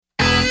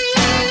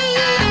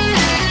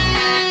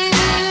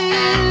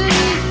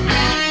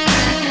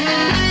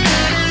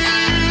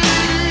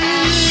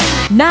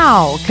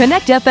Now,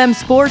 Connect FM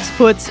Sports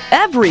puts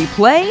every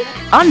play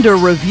under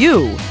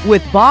review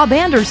with Bob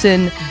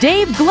Anderson,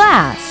 Dave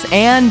Glass,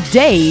 and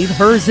Dave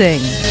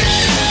Herzing.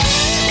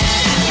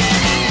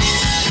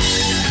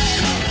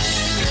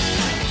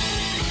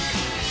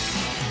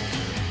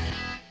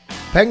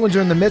 Penguins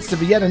are in the midst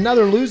of yet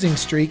another losing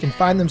streak and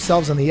find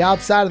themselves on the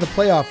outside of the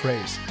playoff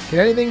race. Can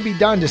anything be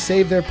done to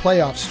save their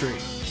playoff streak?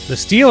 The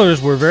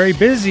Steelers were very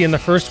busy in the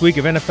first week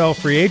of NFL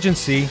free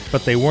agency,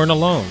 but they weren't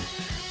alone.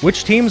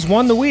 Which teams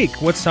won the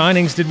week? What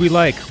signings did we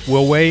like?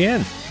 We'll weigh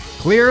in.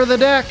 Clear the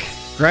deck.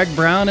 Greg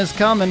Brown is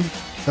coming.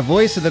 The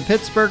voice of the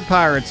Pittsburgh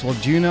Pirates will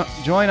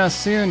join us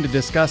soon to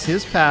discuss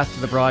his path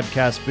to the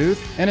broadcast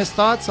booth and his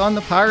thoughts on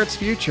the Pirates'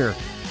 future.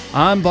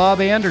 I'm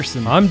Bob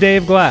Anderson. I'm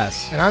Dave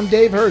Glass. And I'm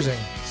Dave Herzing.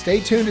 Stay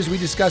tuned as we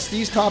discuss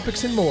these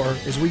topics and more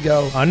as we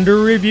go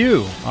under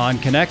review on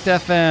Connect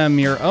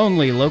FM, your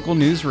only local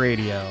news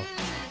radio.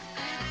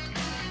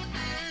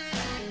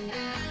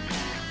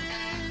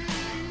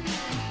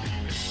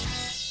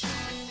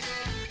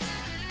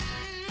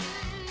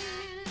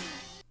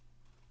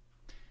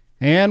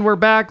 And we're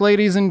back,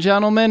 ladies and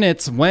gentlemen.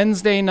 It's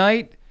Wednesday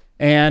night,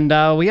 and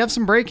we have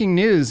some breaking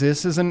news.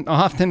 This isn't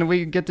often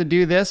we get to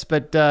do this,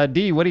 but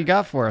Dee, what do you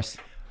got for us?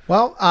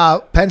 Well,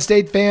 Penn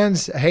State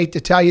fans, I hate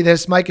to tell you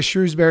this, Micah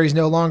Shrewsbury is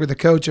no longer the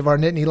coach of our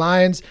Nittany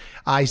Lions.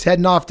 He's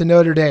heading off to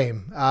Notre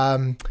Dame.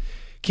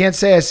 Can't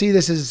say I see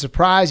this as a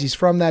surprise. He's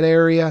from that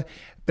area,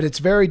 but it's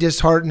very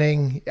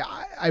disheartening.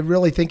 I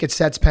really think it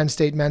sets Penn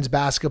State men's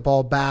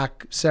basketball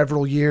back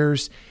several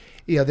years.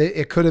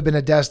 It could have been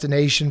a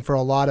destination for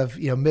a lot of,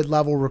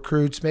 mid-level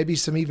recruits, maybe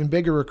some even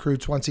bigger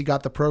recruits once he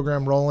got the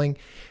program rolling.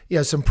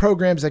 Some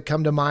programs that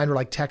come to mind were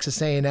like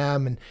Texas A&M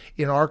and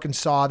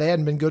Arkansas. They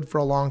hadn't been good for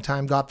a long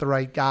time, got the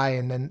right guy,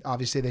 and then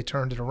obviously they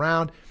turned it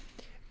around.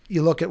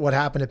 You look at what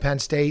happened at Penn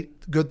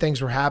State, good things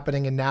were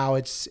happening, and now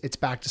it's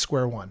back to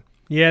square one.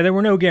 Yeah, there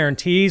were no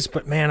guarantees,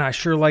 but man, I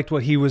sure liked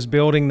what he was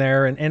building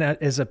there. And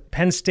as a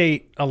Penn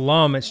State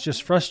alum, it's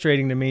just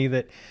frustrating to me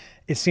that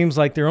it seems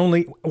like they're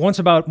only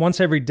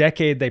once every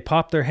decade they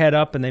pop their head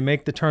up and they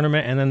make the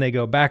tournament and then they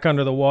go back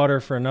under the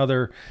water for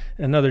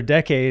another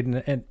decade.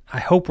 And I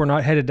hope we're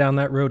not headed down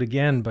that road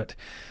again. But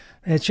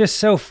it's just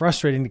so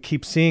frustrating to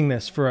keep seeing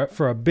this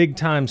for a big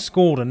time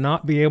school to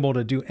not be able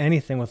to do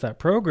anything with that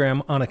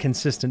program on a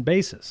consistent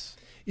basis.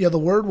 The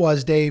word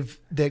was, Dave,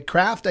 that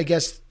Kraft, I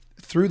guess,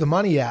 threw the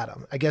money at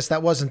him. I guess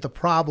that wasn't the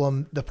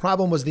problem. The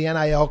problem was the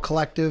NIL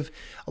collective.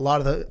 A lot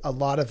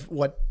of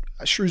what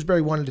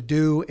Shrewsbury wanted to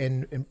do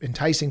and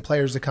enticing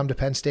players to come to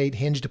Penn State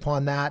hinged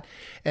upon that.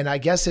 And I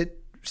guess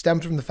it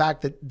stemmed from the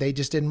fact that they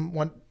just didn't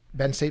want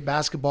Penn State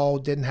basketball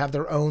didn't have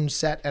their own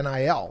set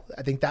NIL.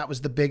 I think that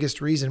was the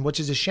biggest reason, which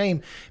is a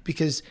shame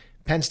because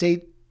Penn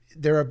State,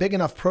 they're a big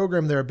enough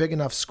program, they're a big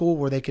enough school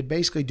where they could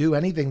basically do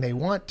anything they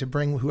want to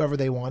bring whoever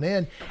they want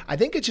in. I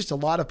think it's just a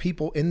lot of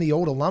people in the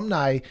old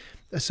alumni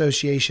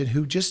association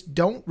who just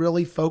don't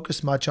really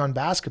focus much on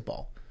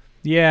basketball.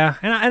 Yeah,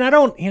 and I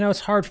don't,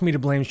 it's hard for me to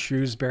blame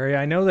Shrewsbury.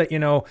 I know that,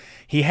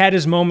 he had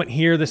his moment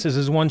here. This is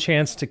his one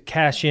chance to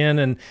cash in,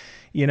 and,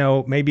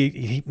 maybe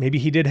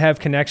he did have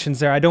connections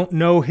there. I don't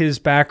know his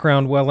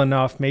background well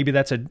enough. Maybe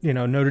that's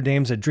Notre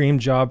Dame's a dream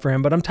job for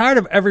him, but I'm tired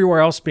of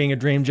everywhere else being a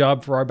dream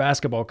job for our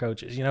basketball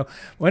coaches.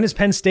 When is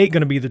Penn State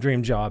going to be the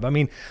dream job? I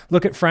mean,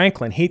 look at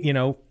Franklin.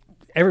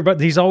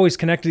 Everybody, he's always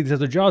connected to these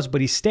other jobs,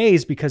 but he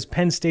stays because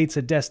Penn State's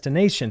a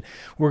destination.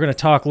 We're going to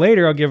talk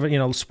later. I'll give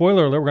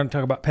spoiler alert. We're going to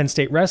talk about Penn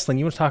State wrestling.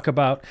 You want to talk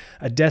about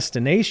a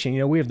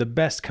destination? We have the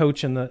best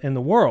coach in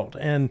the world,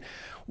 and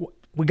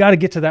we got to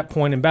get to that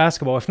point in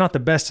basketball, if not the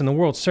best in the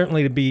world,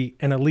 certainly to be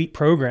an elite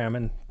program.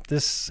 And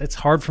it's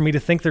hard for me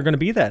to think they're going to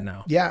be that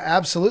now. Yeah,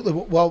 absolutely.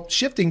 Well,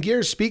 shifting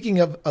gears, speaking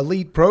of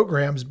elite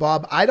programs,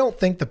 Bob, I don't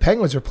think the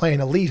Penguins are playing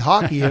elite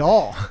hockey at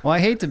all. Well, I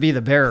hate to be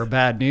the bearer of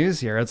bad news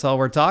here. That's all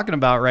we're talking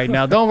about right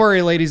now. Don't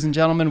worry, ladies and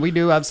gentlemen. We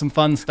do have some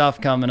fun stuff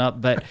coming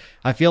up, but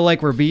I feel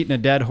like we're beating a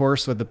dead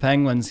horse with the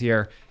Penguins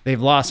here. They've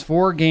lost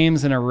 4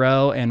 games in a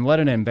row, and what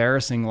an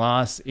embarrassing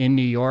loss in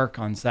New York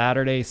on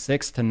Saturday,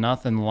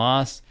 6-0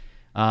 loss.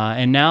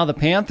 And now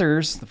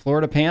the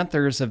Florida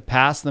Panthers have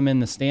passed them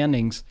in the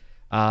standings.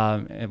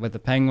 With the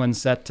Penguins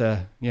set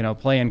to,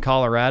 play in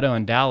Colorado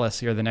and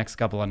Dallas here the next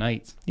couple of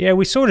nights. Yeah,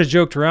 we sort of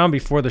joked around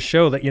before the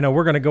show that,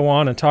 we're going to go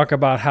on and talk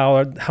about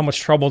how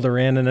much trouble they're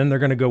in and then they're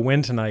going to go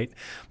win tonight.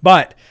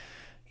 But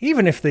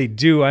even if they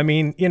do, I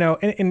mean,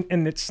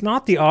 and it's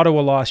not the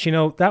Ottawa loss.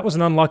 That was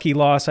an unlucky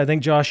loss. I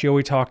think Josh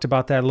Yohe talked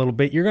about that a little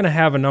bit. You're going to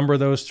have a number of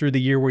those through the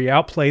year where you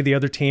outplay the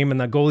other team and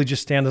the goalie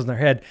just stands on their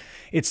head.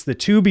 It's the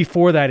 2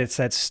 before that. It's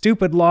that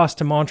stupid loss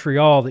to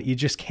Montreal that you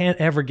just can't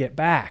ever get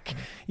back,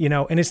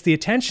 and it's the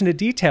attention to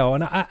detail.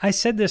 And I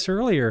said this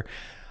earlier.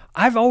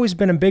 I've always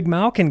been a big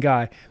Malkin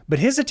guy, but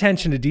his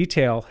attention to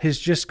detail has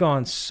just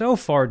gone so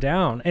far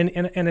down. And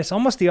it's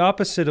almost the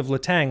opposite of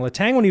Letang.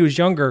 Letang, when he was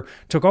younger,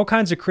 took all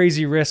kinds of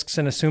crazy risks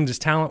and assumed his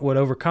talent would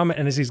overcome it.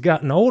 And as he's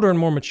gotten older and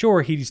more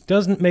mature, he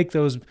doesn't make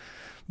those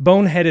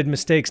boneheaded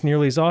mistakes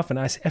nearly as often.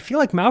 I feel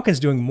like Malkin's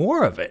doing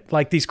more of it.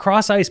 Like these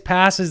cross-ice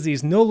passes,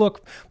 these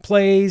no-look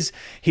plays.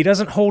 He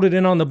doesn't hold it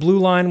in on the blue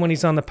line when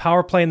he's on the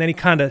power play, and then he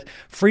kind of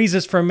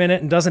freezes for a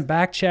minute and doesn't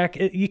back check.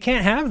 You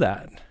can't have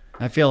that.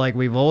 I feel like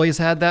we've always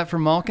had that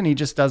from Malkin. He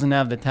just doesn't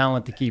have the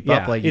talent to keep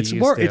up like he used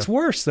to. It's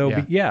worse, though.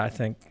 But I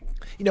think.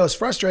 As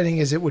frustrating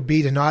as it would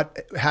be to not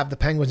have the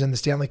Penguins in the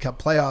Stanley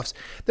Cup playoffs,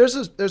 there's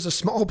a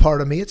small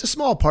part of me, it's a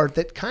small part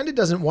that kind of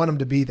doesn't want them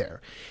to be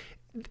there.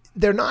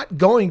 They're not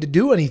going to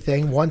do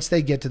anything once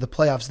they get to the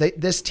playoffs.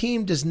 This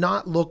team does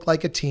not look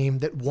like a team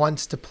that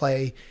wants to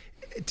play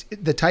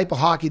the type of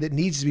hockey that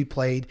needs to be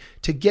played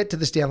to get to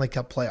the Stanley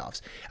Cup playoffs.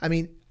 I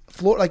mean,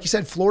 like you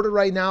said, Florida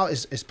right now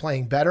is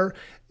playing better.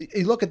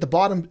 You look at the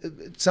bottom,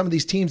 some of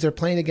these teams they're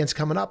playing against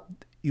coming up,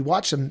 you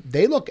watch them,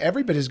 they look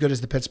every bit as good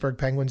as the Pittsburgh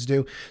Penguins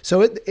do.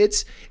 So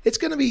it's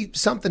going to be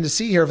something to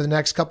see here for the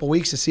next couple of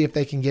weeks to see if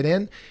they can get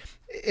in.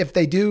 If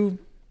they do,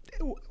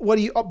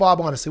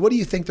 Bob, honestly, what do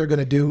you think they're going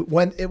to do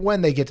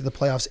when they get to the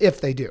playoffs,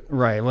 if they do?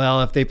 Right.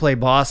 Well, if they play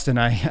Boston,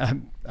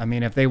 I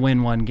mean, if they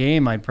win one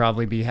game, I'd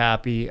probably be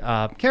happy.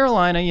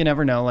 Carolina, you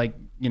never know. Like,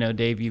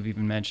 Dave, you've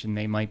even mentioned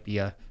they might be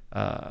a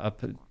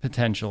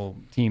potential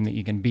team that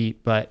you can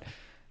beat. But,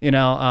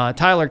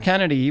 Tyler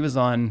Kennedy, he was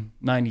on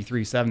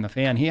 93.7 The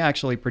Fan. He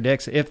actually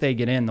predicts if they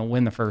get in, they'll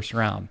win the first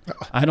round.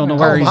 I don't know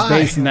where he's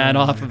basing that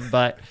off of,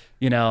 but,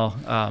 we can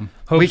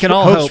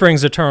all hope. Hope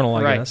springs eternal,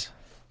 I guess.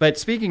 But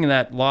speaking of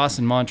that loss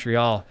in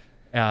Montreal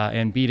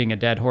and beating a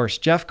dead horse,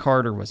 Jeff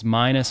Carter was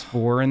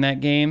 -4 in that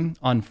game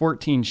on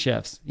 14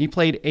 shifts. He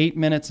played 8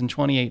 minutes and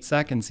 28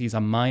 seconds. He's a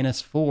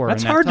 -4.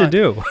 That's hard to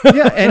do.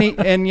 Yeah,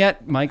 and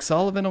yet Mike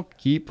Sullivan will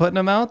keep putting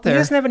him out there. He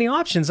doesn't have any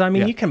options. I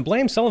mean, you can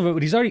blame Sullivan,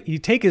 but you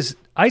take his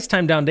ice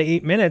time down to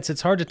 8 minutes.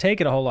 It's hard to take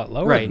it a whole lot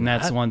lower. Right, and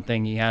that's one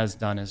thing he has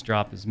done is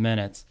drop his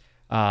minutes.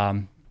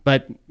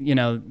 But,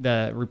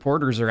 the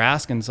reporters are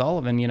asking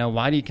Sullivan,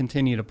 why do you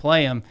continue to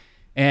play him?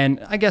 And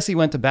I guess he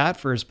went to bat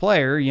for his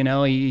player.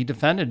 He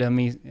defended him,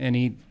 and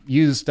he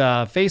used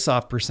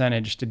face-off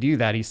percentage to do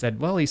that. He said,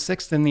 well, he's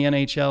 6th in the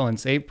NHL in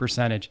save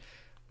percentage.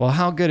 Well,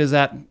 how good is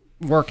that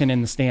working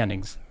in the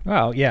standings?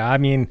 Well, yeah, I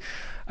mean,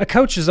 a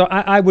coach is.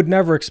 I would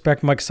never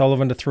expect Mike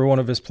Sullivan to throw one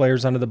of his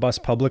players under the bus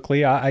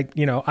publicly.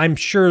 I'm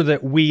sure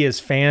that we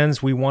as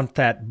fans, we want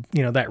that,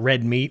 that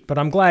red meat, but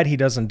I'm glad he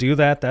doesn't do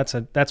that.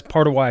 That's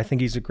part of why I think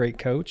he's a great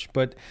coach.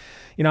 But,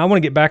 I want to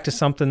get back to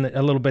something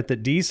a little bit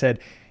that Dee said.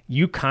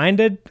 You kind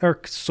of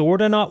are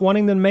sort of not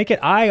wanting them to make it.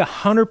 I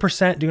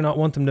 100% do not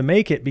want them to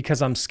make it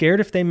because I'm scared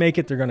if they make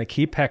it, they're going to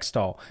keep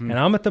Hextall. And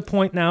I'm at the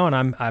point now, and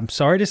I'm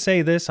sorry to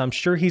say this, I'm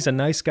sure he's a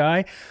nice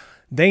guy.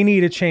 They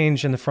need a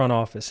change in the front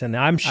office, and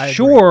I'm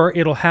sure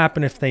it'll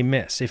happen if they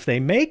miss. If they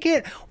make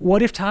it,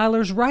 what if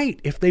Tyler's right?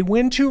 If they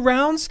win 2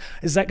 rounds,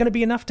 is that going to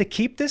be enough to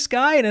keep this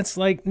guy? And it's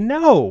like,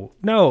 no,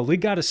 we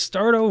got to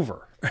start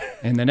over.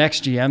 And the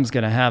next GM's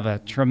going to have a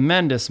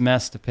tremendous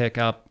mess to pick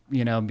up,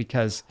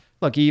 because –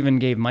 look, he even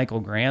gave Michael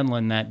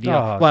Granlund that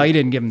deal. Well, he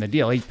didn't give him the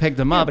deal. He picked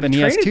him up, and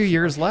he has 2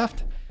 years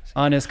left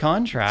on his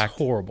contract. It's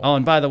horrible. Oh,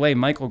 and by the way,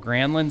 Michael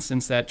Granlund,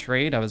 since that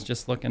trade, I was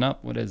just looking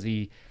up,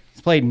 he's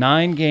played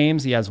 9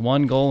 games. He has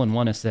 1 goal and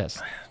 1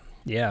 assist.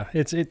 Yeah,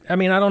 I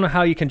mean, I don't know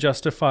how you can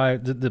justify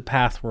the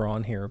path we're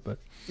on here, but.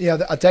 Yeah,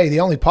 I'll tell you,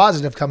 the only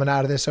positive coming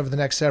out of this over the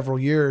next several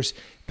years,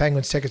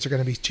 Penguins tickets are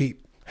going to be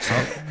cheap. So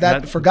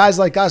that for guys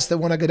like us that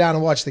want to go down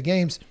and watch the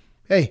games,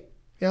 hey,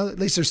 at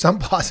least there's some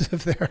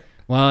positive there.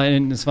 Well,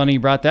 and it's funny you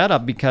brought that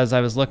up because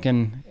I was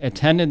looking,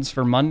 attendance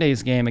for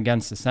Monday's game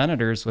against the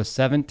Senators was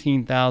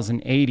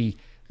 17,080.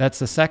 That's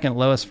the second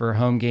lowest for a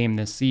home game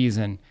this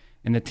season.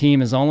 And the team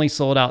has only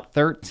sold out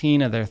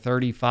 13 of their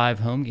 35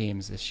 home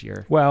games this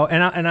year. Well,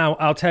 and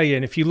I'll tell you,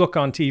 and if you look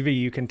on TV,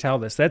 you can tell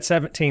this. That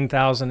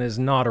 17,000 is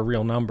not a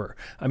real number.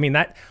 I mean,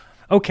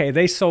 okay,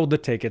 they sold the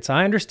tickets.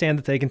 I understand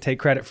that they can take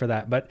credit for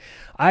that, but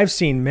I've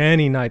seen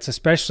many nights,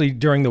 especially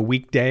during the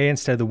weekday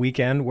instead of the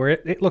weekend, where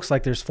it looks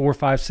like there's 4,000,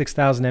 5,000,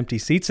 6,000 empty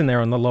seats in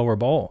there on the lower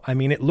bowl. I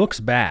mean, it looks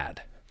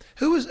bad.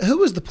 Who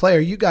was the player?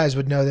 You guys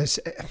would know this.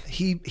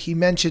 He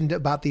mentioned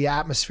about the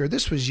atmosphere.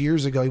 This was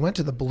years ago. He went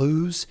to the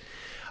Blues,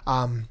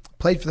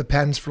 played for the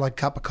Pens for like a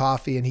cup of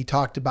coffee, and he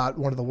talked about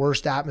one of the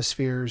worst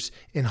atmospheres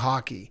in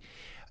hockey.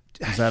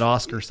 Is that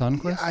Oscar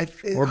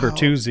Sundqvist? Or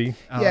Bertuzzi.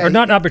 Yeah, or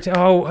not Bertuzzi.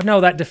 Oh,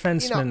 no, that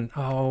defenseman.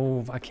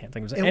 I can't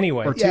think of it.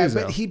 Anyway. Bertuzzo.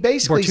 Yeah, but he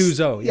basically...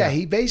 Bertuzzo, yeah.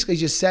 He basically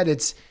just said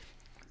it's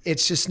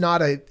just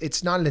not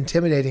an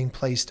intimidating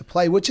place to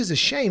play, which is a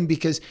shame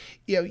because,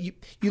 you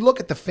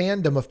look at the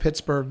fandom of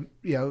Pittsburgh,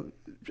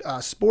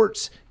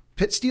 sports,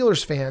 Pitt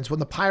Steelers fans, when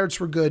the Pirates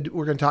were good,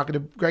 we're going to talk to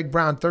Greg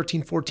Brown,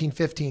 13, 14,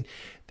 15.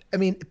 I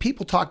mean,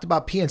 people talked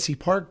about PNC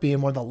Park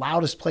being one of the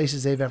loudest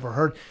places they've ever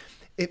heard.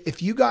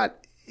 If you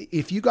got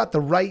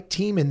the right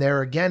team in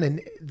there again,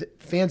 and the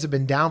fans have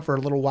been down for a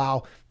little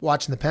while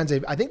watching the Pens,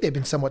 I think they've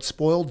been somewhat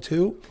spoiled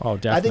too. Oh,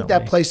 definitely. I think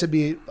that place would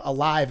be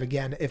alive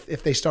again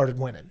if they started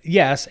winning.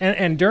 Yes,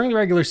 and during the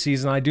regular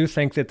season, I do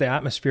think that the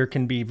atmosphere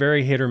can be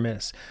very hit or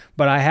miss.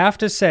 But I have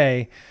to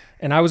say,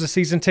 and I was a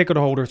season ticket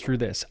holder through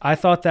this, I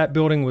thought that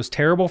building was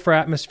terrible for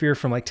atmosphere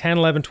from like 10,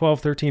 11, 12,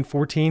 13,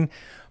 14.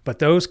 But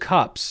those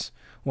cups,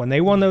 when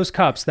they won those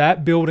cups,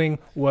 that building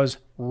was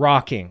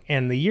rocking.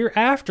 And the year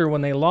after,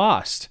 when they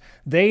lost,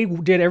 they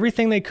did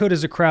everything they could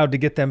as a crowd to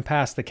get them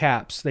past the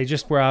Caps. They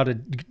just were out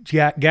of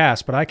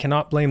gas, but I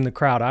cannot blame the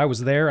crowd. I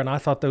was there, and I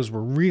thought those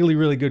were really,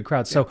 really good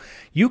crowds. So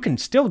you can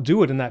still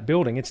do it in that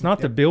building. It's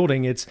not the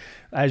building. It's,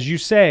 as you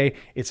say,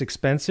 it's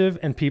expensive,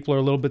 and people are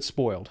a little bit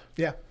spoiled.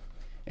 Yeah.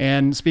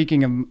 And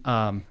speaking of,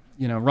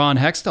 Ron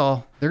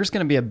Hextall, there's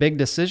going to be a big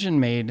decision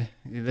made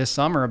this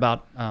summer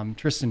about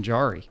Tristan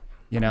Jarry.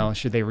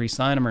 Should they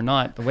re-sign him or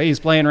not? The way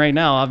he's playing right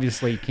now,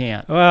 obviously he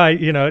can't.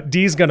 Well,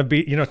 D's going to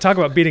be, talk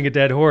about beating a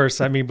dead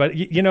horse. I mean, but,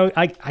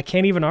 I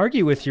can't even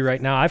argue with you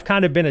right now. I've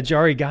kind of been a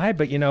Jarry guy,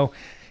 but,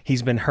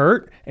 he's been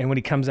hurt. And when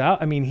he comes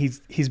out, I mean,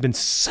 he's been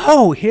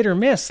so hit or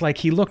miss. Like,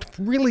 he looked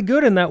really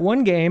good in that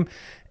one game.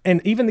 And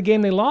even the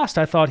game they lost,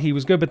 I thought he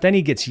was good, but then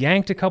he gets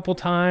yanked a couple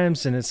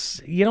times, and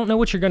you don't know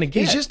what you're going to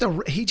get.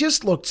 He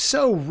just looked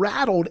so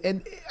rattled,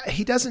 and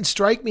he doesn't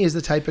strike me as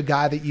the type of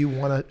guy that you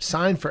want to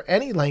sign for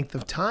any length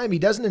of time. He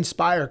doesn't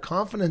inspire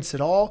confidence at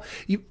all.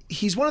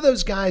 He's one of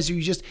those guys who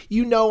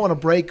on a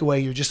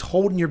breakaway, you're just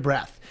holding your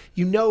breath.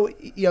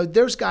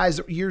 There's guys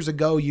that years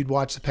ago you'd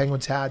watch the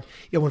Penguins had,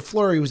 when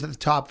Fleury was at the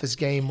top of his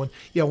game, when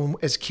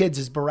as kids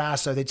as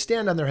Barrasso, they'd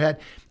stand on their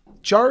head.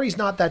 Jarry's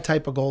not that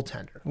type of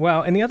goaltender.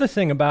 Well, and the other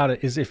thing about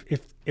it is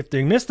if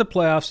they miss the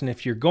playoffs and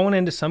if you're going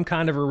into some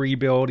kind of a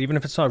rebuild, even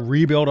if it's not a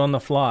rebuild on the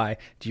fly,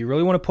 do you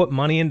really want to put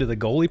money into the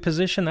goalie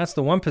position? That's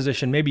the one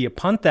position. Maybe you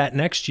punt that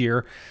next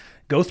year,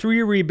 go through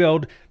your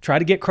rebuild, try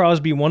to get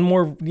Crosby one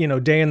more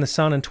day in the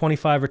sun in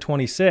 25 or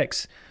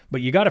 26.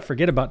 But you got to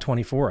forget about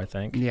 24, I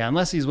think. Yeah,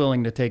 unless he's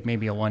willing to take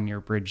maybe a 1-year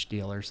bridge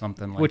deal or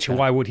something like that.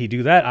 Why would he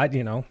do that?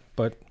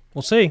 But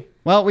we'll see.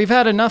 Well, we've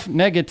had enough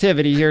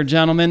negativity here,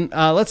 gentlemen.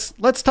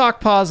 Let's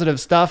talk positive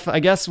stuff. I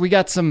guess we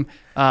got some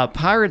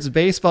Pirates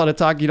baseball to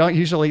talk. You don't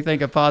usually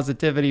think of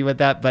positivity with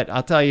that, but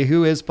I'll tell you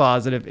who is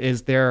positive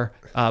is their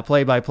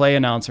play-by-play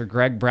announcer,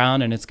 Greg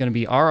Brown, and it's going to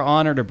be our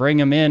honor to bring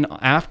him in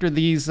after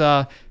these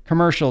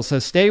commercials. So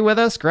stay with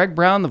us. Greg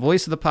Brown, the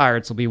voice of the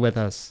Pirates, will be with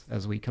us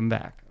as we come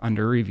back.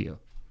 Under review.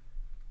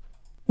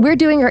 We're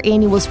doing our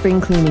annual spring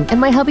cleaning, and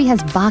my hubby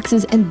has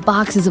boxes and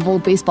boxes of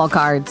old baseball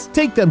cards.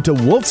 Take them to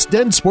Wolf's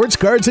Den Sports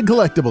Cards and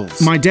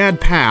Collectibles. My dad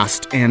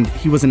passed, and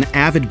he was an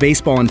avid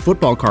baseball and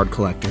football card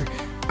collector.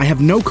 I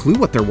have no clue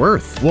what they're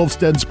worth. Wolf's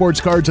Den Sports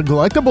Cards and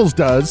Collectibles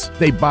does.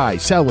 They buy,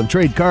 sell, and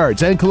trade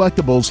cards and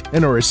collectibles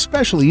and are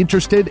especially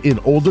interested in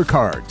older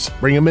cards.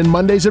 Bring them in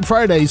Mondays and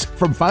Fridays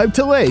from 5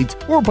 till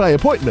 8 or by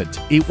appointment.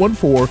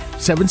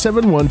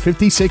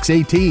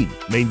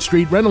 814-771-5618. Main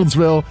Street,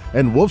 Reynoldsville,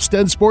 and Wolf's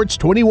Den Sports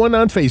 21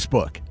 on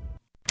Facebook.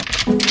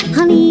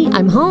 Honey,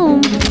 I'm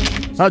home.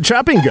 How'd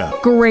shopping go?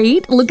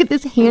 Great. Look at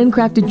this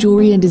handcrafted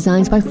jewelry and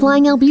designs by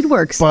Flying Owl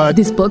Beadworks. But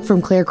this book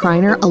from Claire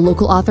Kreiner, a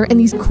local author, and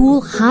these cool,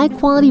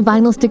 high-quality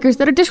vinyl stickers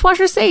that are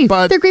dishwasher safe.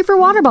 But they're great for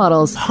water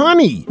bottles.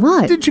 Honey!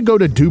 What? Did you go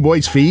to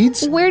DuBois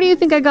Feeds? Where do you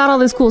think I got all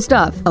this cool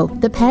stuff? Oh,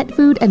 the pet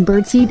food and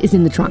birdseed is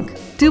in the trunk.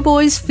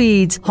 DuBois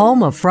Feeds,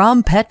 home of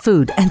From Pet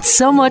Food and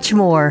so much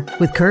more,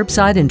 with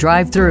curbside and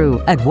drive-through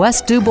at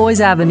West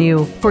DuBois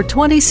Avenue for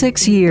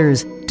 26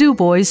 years.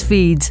 DuBois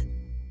Feeds.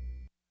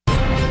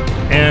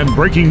 And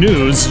breaking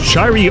news,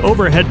 Shirey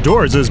Overhead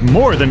Doors is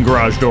more than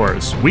garage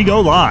doors. We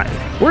go live.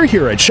 We're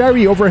here at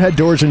Shirey Overhead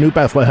Doors in New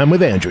Bethlehem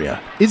with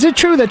Andrea. Is it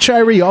true that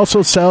Shirey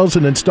also sells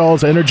and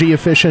installs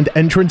energy-efficient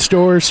entrance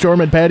doors,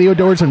 storm and patio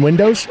doors, and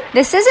windows?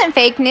 This isn't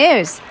fake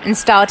news.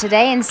 Install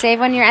today and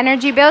save on your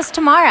energy bills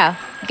tomorrow.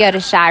 Go to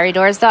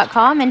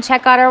ShireyDoors.com and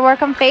check out our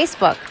work on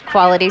Facebook.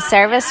 Quality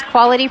service,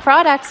 quality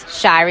products,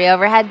 Shirey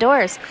Overhead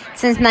Doors.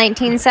 Since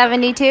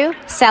 1972,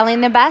 selling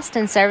the best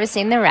and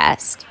servicing the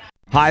rest.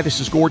 Hi, this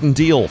is Gordon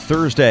Deal.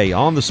 Thursday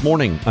on This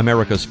Morning,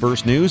 America's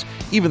First News.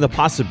 Even the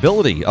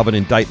possibility of an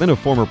indictment of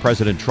former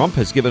President Trump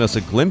has given us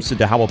a glimpse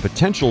into how a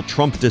potential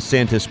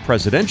Trump-DeSantis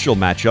presidential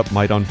matchup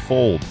might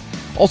unfold.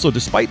 Also,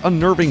 despite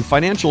unnerving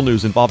financial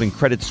news involving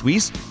Credit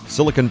Suisse,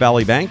 Silicon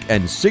Valley Bank,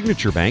 and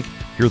Signature Bank,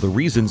 here are the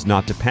reasons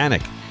not to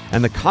panic.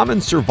 And the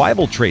common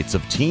survival traits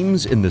of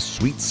teams in the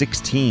Sweet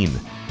 16.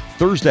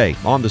 Thursday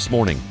on This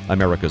Morning,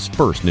 America's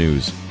First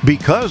News.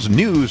 Because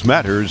news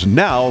matters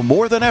now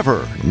more than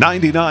ever.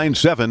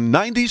 99.7,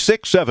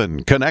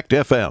 96.7 Connect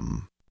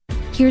FM.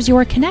 Here's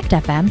your Connect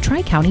FM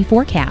Tri-County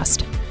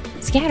forecast.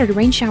 Scattered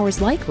rain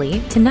showers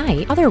likely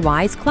tonight,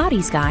 otherwise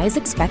cloudy skies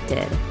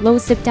expected.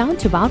 Lows dip down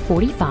to about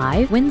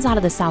 45, winds out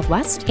of the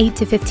southwest 8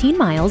 to 15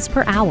 miles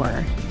per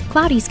hour.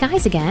 Cloudy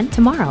skies again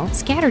tomorrow.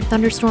 Scattered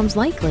thunderstorms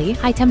likely.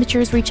 High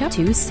temperatures reach up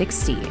to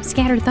 60.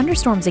 Scattered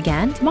thunderstorms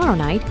again tomorrow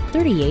night.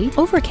 38.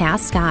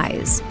 Overcast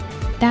skies.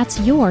 That's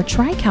your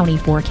Tri-County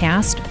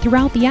forecast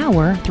throughout the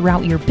hour,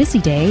 throughout your busy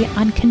day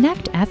on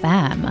Connect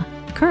FM.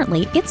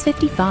 Currently, it's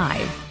 55.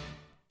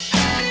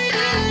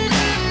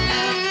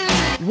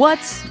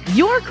 What's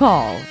your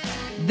call?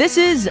 This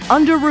is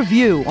Under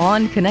Review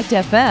on Connect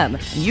FM.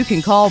 You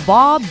can call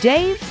Bob,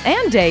 Dave,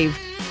 and Dave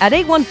at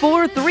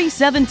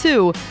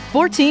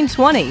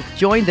 814-372-1420.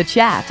 Join the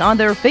chat on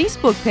their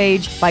Facebook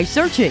page by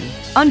searching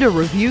Under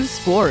Review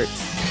Sports.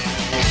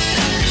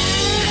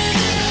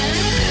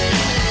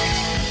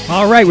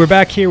 All right, we're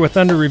back here with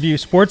Under Review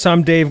Sports.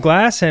 I'm Dave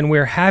Glass, and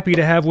we're happy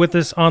to have with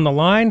us on the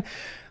line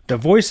the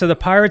voice of the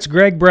Pirates,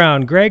 Greg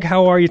Brown. Greg,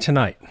 how are you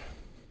tonight?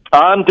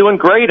 I'm doing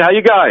great. How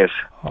you guys?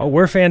 Oh,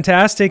 we're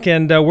fantastic,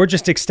 and we're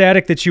just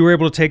ecstatic that you were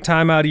able to take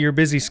time out of your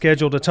busy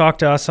schedule to talk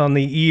to us on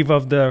the eve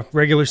of the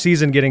regular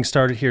season getting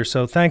started here.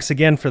 So thanks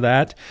again for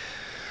that.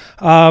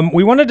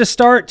 We wanted to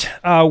start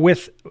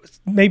with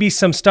maybe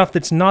some stuff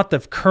that's not the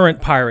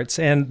current Pirates.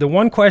 And the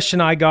one question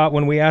I got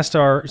when we asked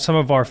some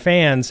of our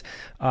fans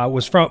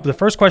was from a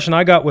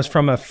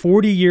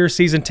 40-year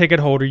season ticket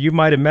holder. You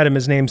might have met him.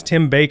 His name's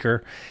Tim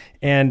Baker.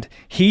 And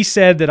he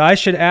said that I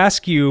should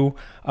ask you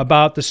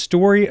about the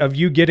story of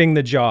you getting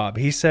the job.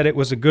 He said it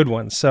was a good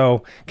one.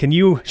 So can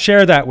you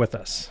share that with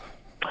us?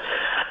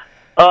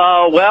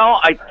 Well,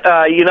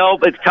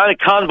 it's kind of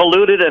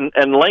convoluted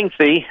and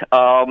lengthy.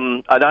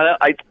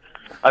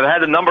 I've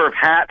had a number of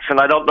hats, and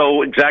I don't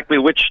know exactly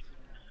which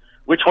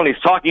one he's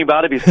talking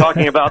about. If he's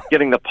talking about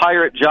getting the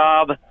Pirate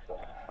job,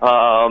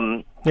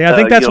 I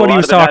think that's what he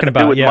was talking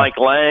about. With Mike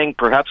Lang,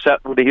 perhaps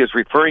that's what he was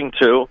referring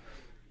to.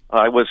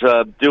 I was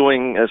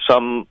doing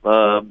some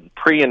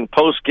pre and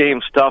post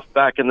game stuff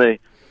back in the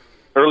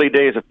early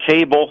days of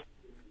cable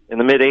in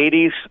the mid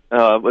 '80s.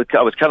 I was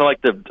kind of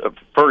like the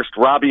first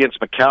Robbie and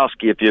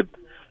Smokowski. If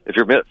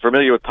you're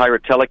familiar with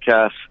Pirate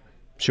telecasts,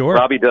 sure.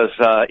 Robbie does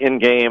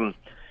in-game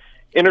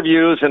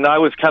interviews, and I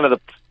was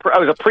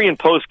a pre and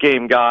post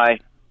game guy,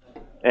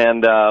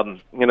 and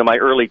my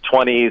early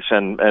 20s,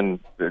 and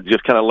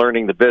just kind of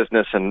learning the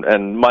business.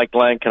 And Mike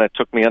Lang kind of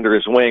took me under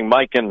his wing.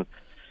 Mike and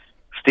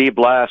Steve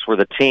Blass were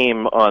the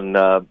team on.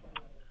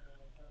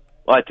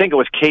 I think it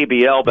was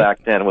KBL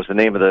back then was the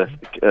name of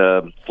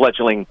the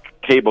fledgling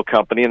cable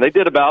company, and they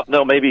did about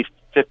maybe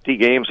 50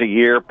 games a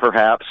year,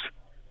 perhaps,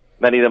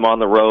 many of them on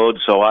the road.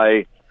 So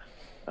I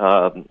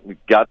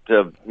got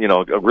a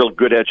real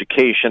good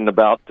education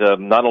about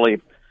not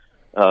only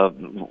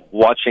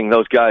watching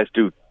those guys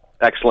do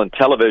excellent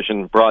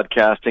television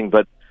broadcasting,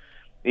 but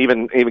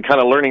even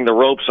kind of learning the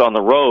ropes on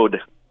the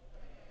road,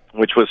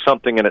 which was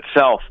something in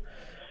itself.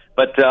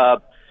 But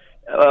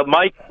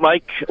Mike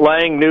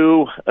Lang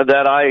knew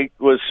that I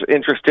was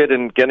interested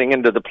in getting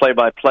into the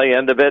play-by-play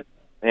end of it,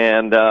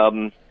 and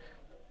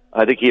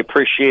I think he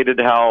appreciated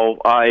how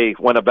I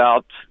went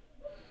about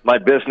my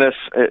business.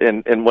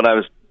 And when I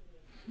was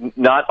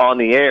not on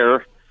the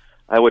air,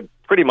 I would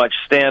pretty much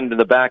stand in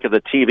the back of the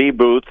TV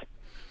booth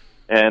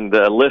and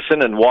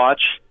listen and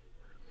watch.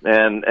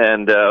 And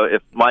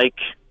if Mike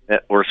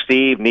or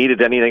Steve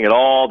needed anything at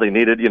all, they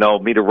needed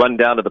me to run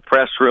down to the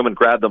press room and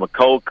grab them a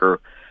Coke,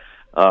 or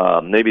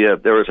maybe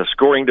there was a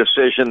scoring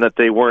decision that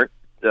they weren't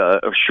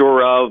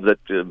sure of, that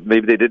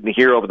maybe they didn't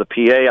hear over the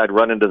PA. I'd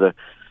run into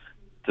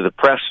the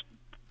press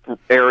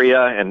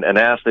area and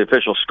ask the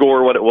official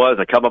score what it was.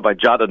 I come up, I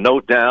jot a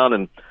note down,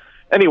 and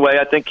anyway,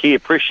 I think he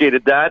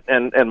appreciated that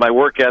and my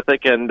work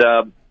ethic. And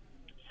out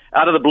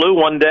of the blue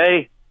one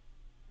day,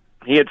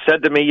 he had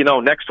said to me,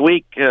 next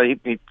week,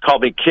 he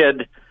called me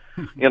kid.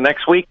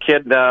 Next week,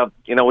 kid,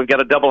 we've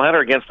got a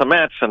doubleheader against the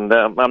Mets, and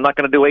I'm not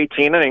going to do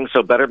 18 innings,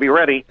 so better be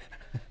ready.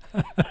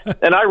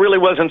 And I really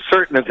wasn't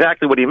certain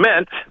exactly what he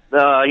meant.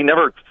 He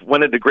never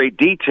went into great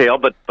detail,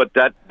 but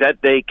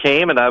that day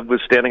came, and I was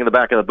standing in the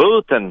back of the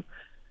booth, and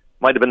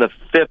might have been the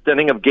fifth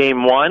inning of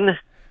game one.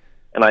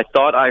 And I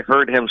thought I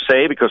heard him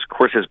say, because, of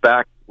course, his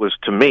back was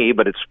to me,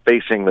 but it's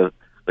facing the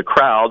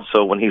crowd.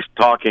 So when he's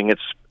talking,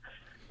 it's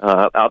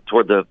out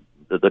toward the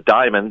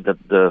diamond,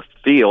 the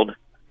field,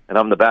 and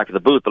I'm in the back of the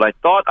booth. But I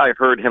thought I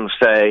heard him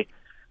say,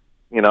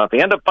 at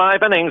the end of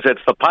 5 innings,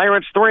 it's the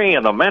Pirates 3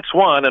 and the Mets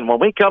 1. And when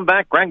we come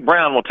back, Greg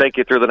Brown will take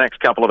you through the next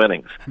couple of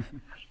innings.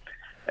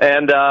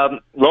 And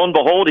lo and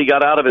behold, he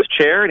got out of his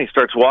chair and he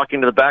starts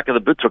walking to the back of the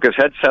booth, took his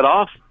headset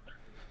off,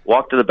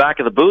 walked to the back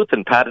of the booth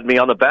and patted me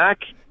on the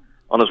back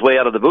on his way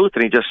out of the booth,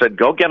 and he just said,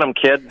 "Go get him,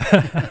 kid."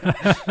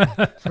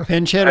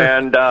 Pinch hitter.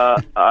 And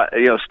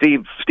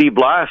Steve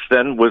Blass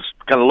then was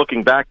kind of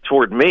looking back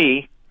toward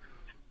me,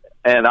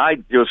 and I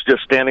was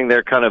just standing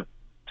there, kind of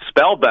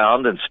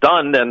spellbound and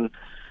stunned. And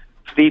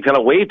Steve kind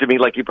of waved to me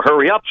like, "You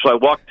hurry up." So I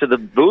walked to the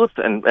booth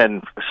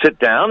and sit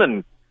down,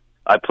 and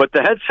I put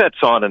the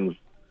headsets on, and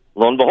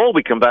lo and behold,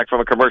 we come back from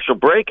a commercial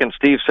break, and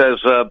Steve says,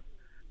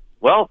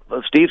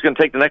 Steve's going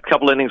to take the next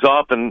couple innings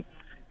off, and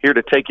here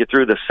to take you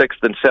through the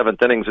 6th and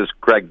 7th innings is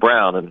Greg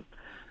Brown. And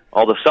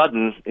all of a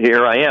sudden,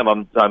 here I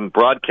am. I'm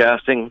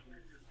broadcasting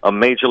a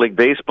Major League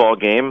Baseball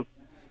game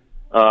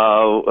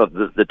of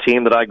the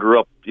team that I grew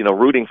up,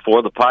 rooting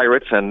for, the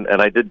Pirates, and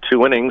I did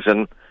 2 innings,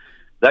 and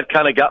that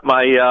kind of got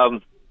my,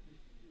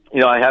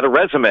 I had a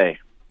resume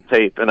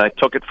tape, and I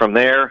took it from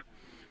there.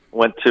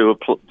 Went to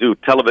do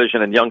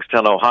television in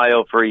Youngstown,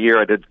 Ohio for a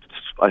year.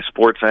 I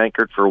sports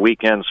anchored for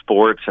Weekend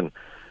Sports, and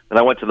then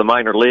I went to the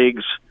minor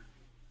leagues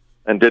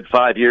and did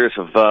 5 years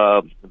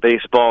of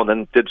baseball, and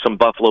then did some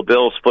Buffalo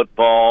Bills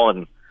football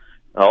and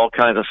all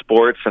kinds of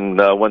sports. And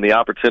when the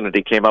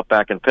opportunity came up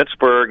back in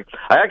Pittsburgh,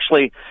 I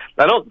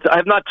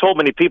have not told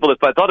many people this,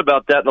 but I thought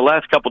about that in the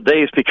last couple of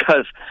days,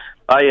 because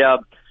I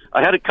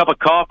I had a cup of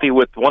coffee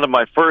with one of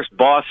my first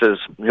bosses,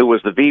 who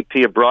was the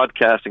VP of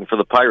broadcasting for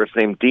the Pirates,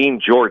 named Dean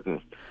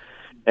Jordan.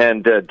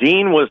 And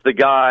Dean was the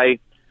guy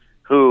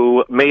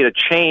who made a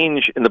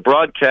change in the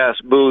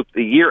broadcast booth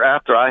the year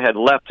after I had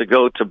left to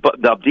go to.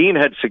 Now, Dean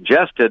had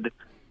suggested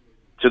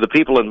to the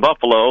people in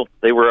Buffalo,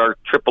 they were our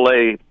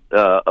AAA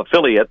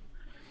affiliate,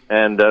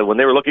 and when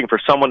they were looking for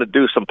someone to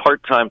do some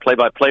part-time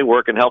play-by-play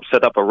work and help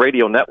set up a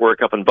radio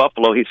network up in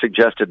Buffalo, he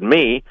suggested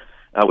me.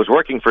 I was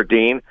working for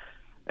Dean,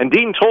 and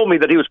Dean told me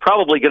that he was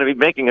probably going to be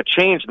making a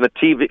change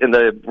in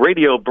the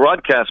radio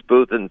broadcast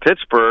booth in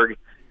Pittsburgh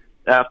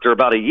after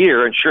about a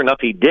year, and sure enough,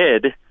 he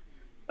did.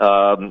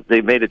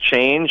 They made a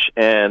change,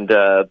 and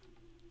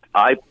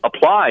I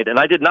applied, and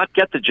I did not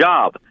get the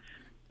job.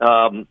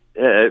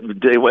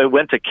 They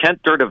went to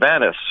Kent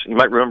Durdevanis. You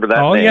might remember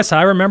that name. Yes,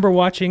 I remember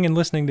watching and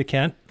listening to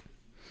Kent.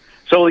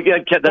 So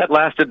again, that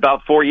lasted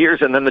about 4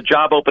 years, and then the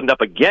job opened up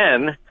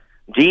again.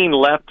 Dean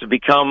left to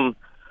become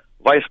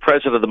vice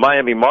president of the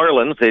Miami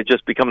Marlins. They had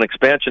just become an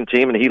expansion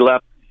team, and he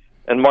left.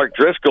 And Mark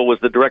Driscoll was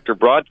the director of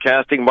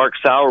broadcasting. Mark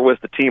Sauer was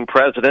the team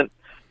president.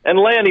 And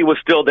Lanny was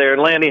still there,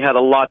 and Lanny had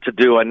a lot to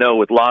do, I know,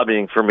 with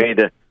lobbying for me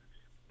to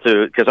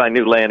because I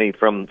knew Lanny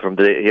from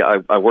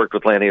I worked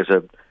with Lanny as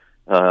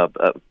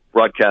a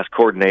broadcast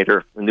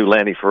coordinator. I knew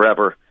Lanny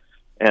forever,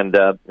 and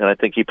I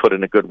think he put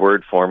in a good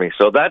word for me.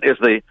 So that is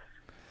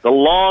the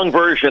long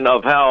version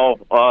of how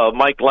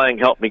Mike Lang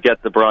helped me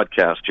get the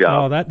broadcast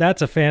job. Oh,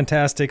 that's a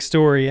fantastic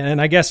story. And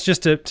I guess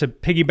just to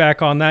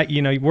piggyback on that,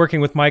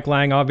 working with Mike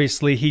Lang,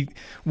 obviously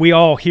we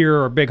all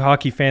here are big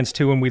hockey fans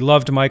too, and we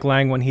loved Mike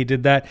Lang when he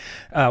did that.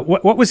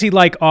 What was he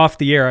like off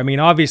the air? I mean,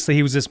 obviously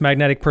he was this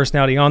magnetic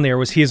personality on the air.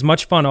 Was he as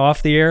much fun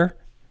off the air?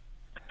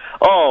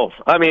 Oh,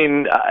 I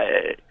mean,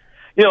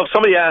 if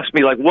somebody asked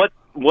me, like, what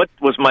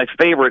was my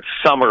favorite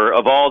summer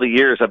of all the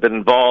years I've been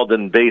involved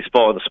in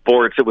baseball and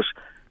sports, it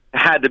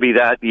had to be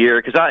that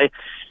year, because I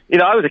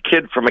was a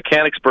kid from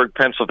Mechanicsburg,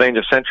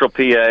 Pennsylvania, Central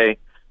PA.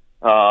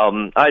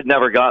 I'd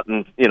never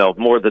gotten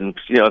more than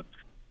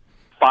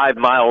 5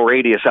 mile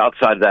radius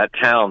outside of that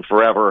town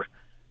forever,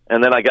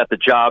 and then I got the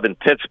job in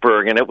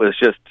Pittsburgh, and it was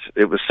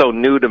so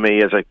new to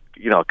me as a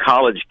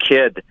college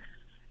kid,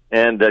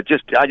 and I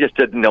just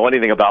didn't know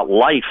anything about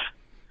life,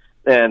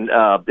 and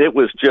it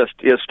was just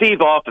Steve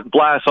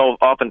Blass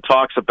often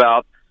talks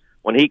about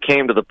when he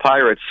came to the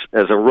Pirates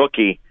as a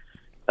rookie.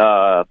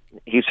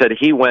 He said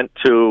he went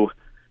to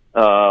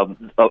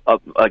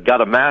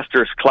got a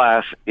master's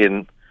class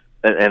in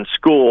the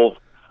School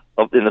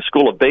of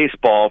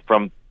Baseball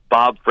from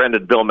Bob Friend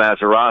and Bill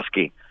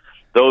Mazeroski.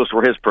 Those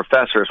were his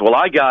professors. Well,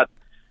 I got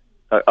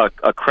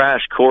a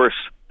crash course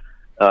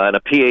and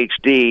a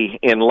PhD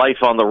in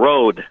life on the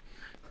road,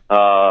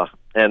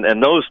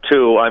 and those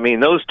two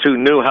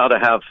knew how to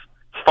have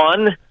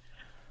fun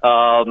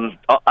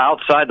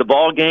outside the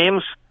ball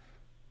games.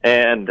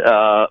 And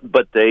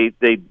but they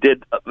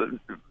did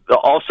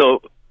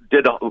also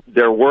did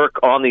their work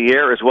on the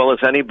air as well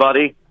as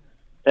anybody,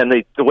 and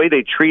the way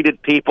they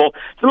treated people,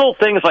 the little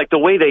things like the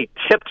way they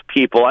tipped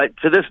people.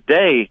 To this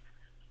day,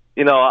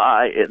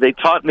 they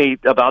taught me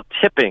about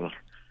tipping,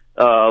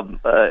 in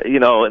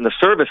the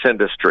service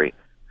industry.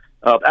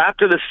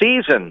 After the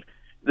season,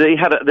 they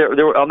had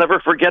I'll never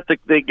forget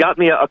they got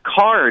me a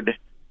card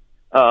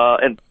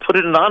and put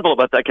it in an envelope,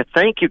 like a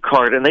thank you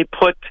card, and they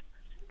put.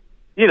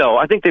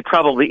 I think they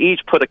probably each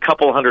put a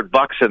couple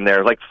 $100 in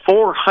there, like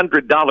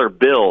 $400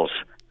 bills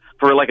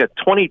for like a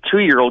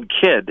 22-year-old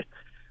kid.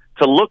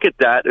 To look at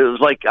that, it was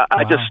like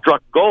I just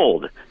struck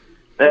gold.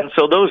 And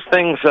so those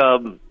things,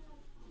 absolutely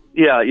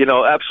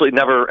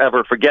never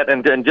ever forget.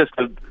 And just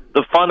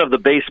the fun of the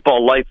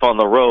baseball life on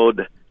the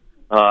road,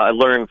 I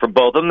learned from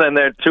both of them. And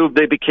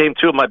they became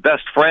two of my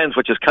best friends,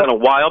 which is kind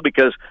of wild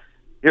because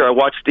I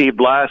watched Steve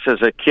Blass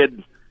as a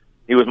kid.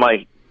 He was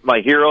my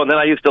hero, and then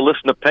I used to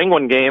listen to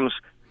Penguin games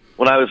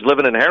when I was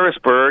living in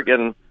Harrisburg,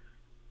 and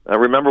I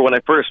remember when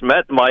I first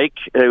met Mike,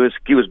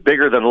 he was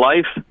bigger than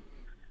life.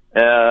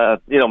 My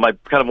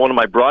kind of one of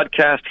my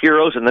broadcast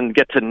heroes, and then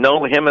get to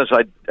know him as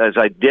I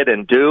did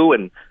and do,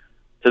 and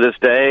to this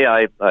day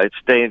I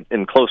stay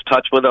in close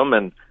touch with him,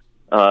 and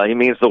he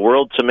means the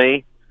world to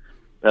me.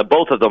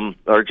 Both of them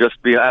are just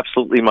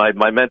absolutely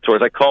my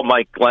mentors. I call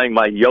Mike Lang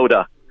my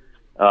Yoda,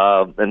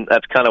 and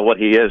that's kind of what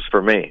he is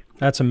for me.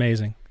 That's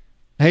amazing.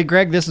 Hey,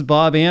 Greg, this is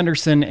Bob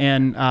Anderson,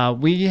 and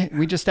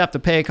we just have to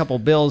pay a couple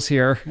bills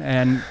here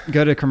and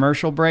go to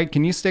commercial break.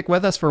 Can you stick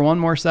with us for one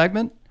more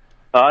segment?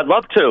 I'd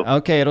love to.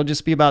 Okay, it'll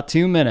just be about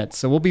 2 minutes.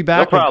 So we'll be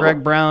back with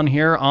Greg Brown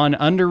here on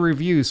Under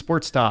Review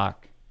Sports Talk.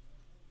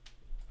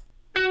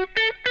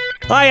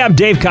 Hi, I'm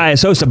Dave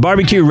Kayas, host of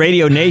Barbecue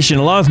Radio Nation,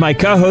 along with my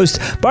co-host,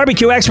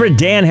 barbecue expert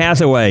Dan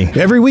Hathaway.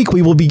 Every week,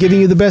 we will be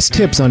giving you the best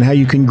tips on how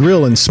you can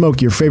grill and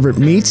smoke your favorite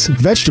meats,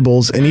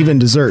 vegetables, and even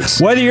desserts.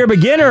 Whether you're a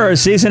beginner or a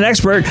seasoned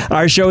expert,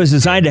 our show is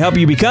designed to help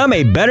you become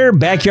a better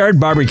backyard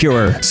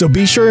barbecuer. So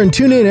be sure and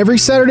tune in every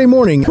Saturday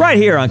morning. Right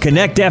here on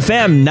Connect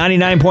FM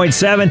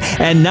 99.7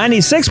 and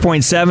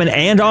 96.7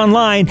 and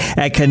online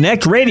at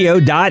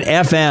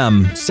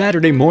connectradio.fm.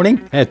 Saturday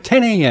morning at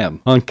 10 a.m.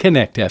 on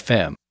Connect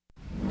FM.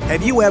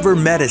 Have you ever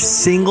met a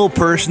single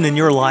person in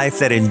your life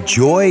that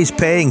enjoys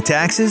paying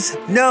taxes?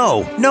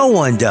 No, no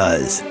one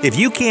does. If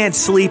you can't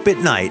sleep at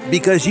night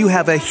because you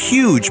have a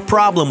huge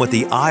problem with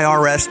the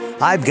IRS,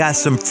 I've got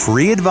some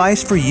free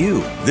advice for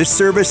you. This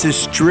service is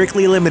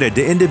strictly limited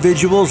to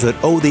individuals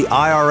that owe the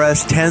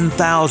IRS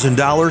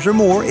 $10,000 or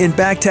more in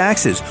back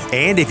taxes.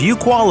 And if you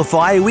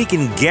qualify, we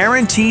can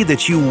guarantee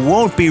that you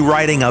won't be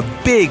writing a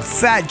big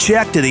fat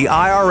check to the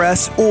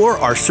IRS, or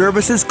our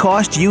services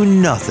cost you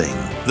nothing.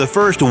 The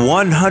first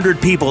 100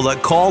 people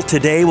that call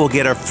today will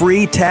get a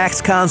free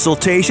tax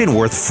consultation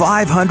worth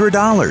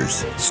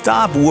 $500.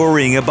 Stop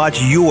worrying about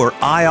your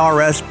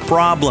IRS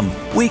problem.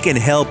 We can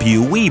help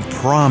you, we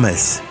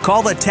promise.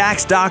 Call the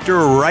tax doctor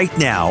right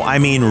now. I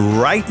mean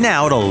right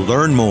now, to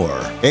learn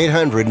more.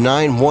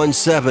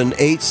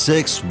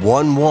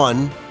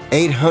 800-917-8611.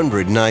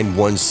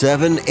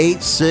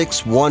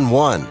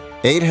 800-917-8611.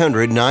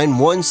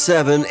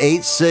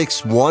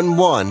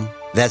 800-917-8611.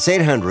 That's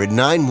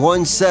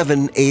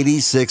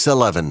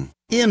 800-917-8611.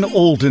 In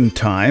olden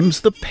times,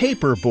 the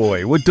paper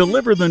boy would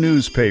deliver the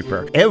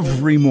newspaper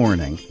every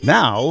morning.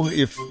 Now,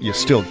 if you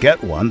still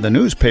get one, the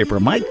newspaper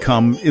might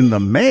come in the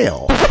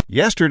mail.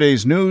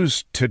 Yesterday's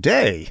news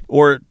today,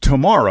 or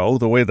tomorrow,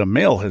 the way the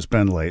mail has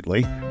been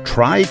lately.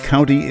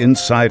 Tri-County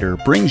Insider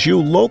brings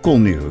you local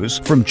news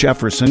from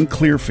Jefferson,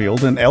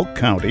 Clearfield, and Elk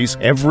counties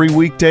every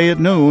weekday at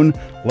noon,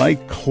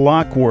 like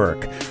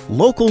clockwork.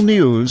 Local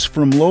news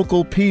from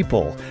local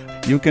people.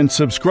 You can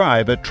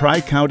subscribe at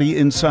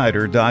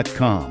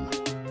TriCountyInsider.com.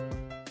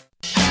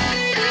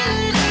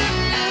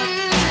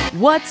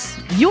 What's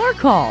your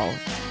call?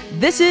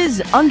 This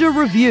is Under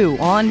Review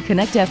on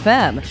Connect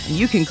FM.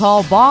 You can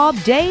call Bob,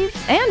 Dave,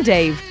 and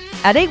Dave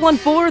at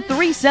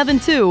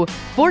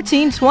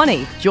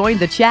 814-372-1420. Join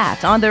the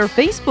chat on their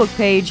Facebook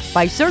page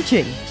by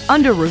searching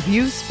Under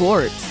Review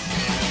Sports.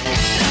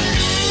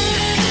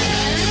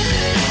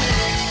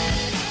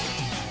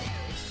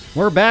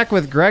 We're back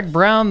with Greg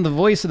Brown, the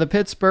voice of the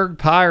Pittsburgh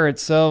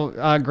Pirates. So,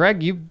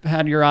 Greg, you've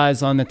had your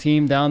eyes on the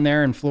team down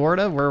there in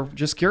Florida. We're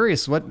just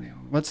curious,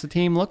 what's the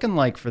team looking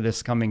like for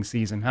this coming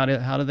season? How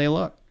do they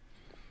look?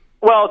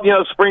 Well,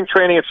 spring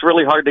training, it's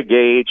really hard to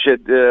gauge.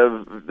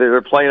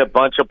 They're playing a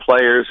bunch of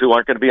players who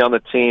aren't going to be on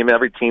the team.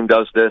 Every team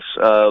does this.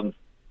 You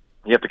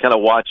have to kind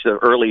of watch the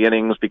early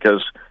innings,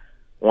 because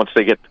once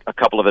they get a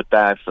couple of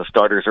at-bats, the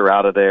starters are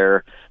out of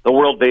there. The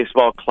World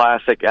Baseball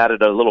Classic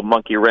added a little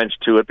monkey wrench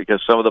to it,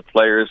 because some of the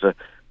players, a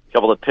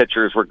couple of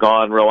pitchers were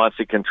gone.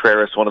 Roansy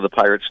Contreras, one of the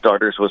Pirates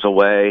starters, was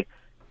away.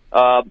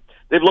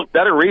 They've looked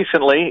better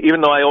recently,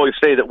 even though I always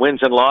say that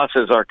wins and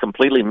losses are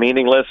completely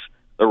meaningless.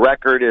 The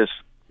record is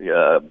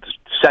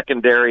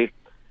secondary,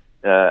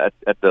 at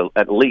the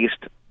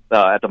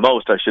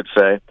most, I should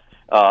say.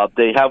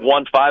 They have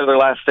won 5 of their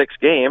last 6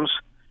 games,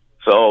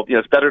 so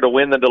it's better to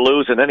win than to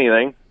lose in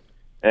anything.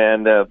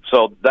 And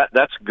so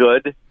that's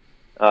good.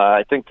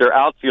 I think their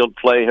outfield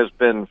play has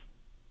been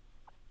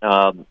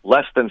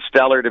less than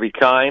stellar, to be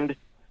kind.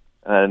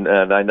 And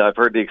I've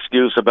heard the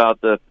excuse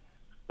about the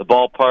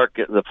ballpark,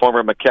 the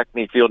former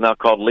McKechnie Field, now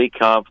called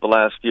Lecom, for the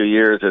last few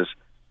years,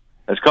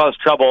 has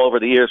caused trouble over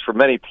the years for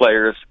many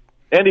players.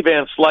 Andy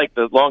Van Slyke,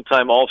 the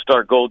longtime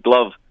All-Star Gold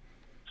Glove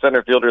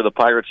center fielder of the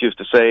Pirates, used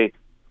to say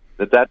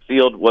that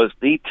field was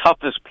the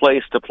toughest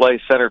place to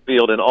play center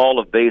field in all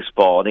of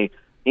baseball. And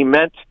he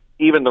meant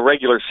even the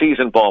regular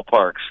season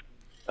ballparks.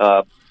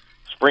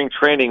 Spring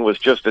training was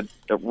just a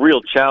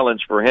real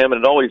challenge for him,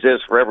 and it always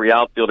is for every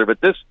outfielder.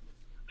 But this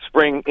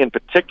spring in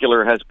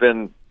particular has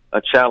been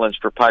a challenge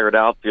for Pirate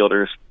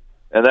outfielders,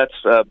 and that's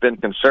been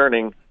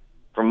concerning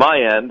from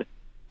my end.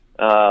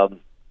 I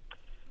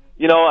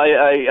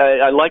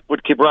like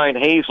what Ke'Bryan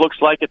Hayes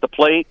looks like at the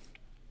plate.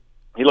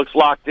 He looks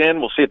locked in.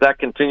 We'll see if that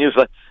continues.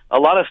 A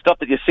lot of stuff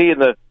that you see in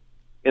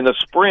the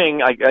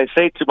spring, I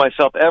say to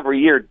myself every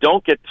year,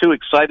 don't get too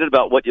excited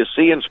about what you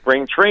see in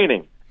spring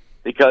training,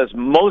 because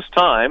most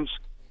times,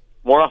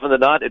 more often than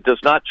not, it does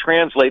not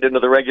translate into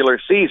the regular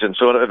season.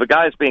 So if a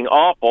guy's being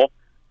awful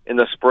in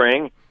the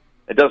spring,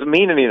 it doesn't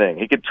mean anything.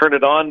 He could turn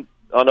it on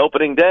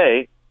opening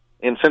day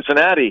in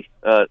Cincinnati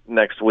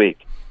next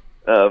week,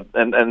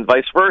 and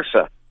vice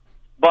versa.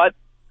 But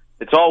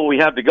it's all we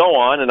have to go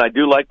on, and I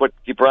do like what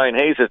Ke'Bryan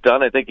Hayes has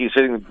done. I think he's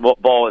hitting the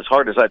ball as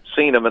hard as I've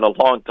seen him in a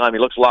long time. He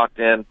looks locked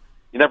in.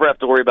 You never have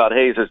to worry about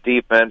Hayes'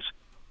 defense.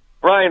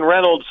 Brian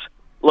Reynolds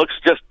looks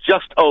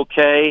just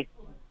okay,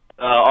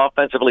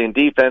 offensively and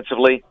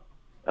defensively.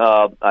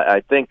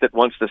 I think that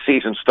once the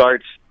season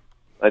starts,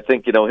 I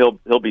think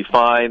he'll be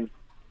fine.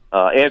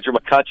 Andrew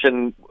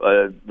McCutchen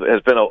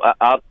has been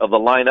out of the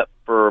lineup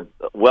for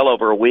well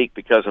over a week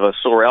because of a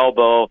sore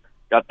elbow.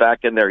 Got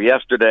back in there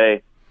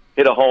yesterday,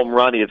 hit a home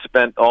run. He had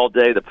spent all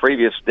day the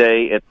previous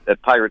day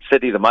at Pirate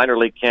City, the minor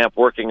league camp,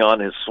 working on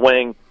his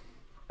swing,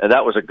 and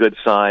that was a good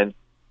sign.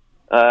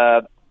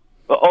 In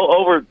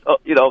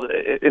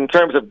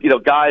terms of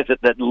guys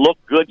that look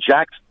good,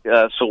 Jack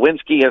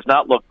Sawinski has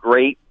not looked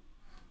great.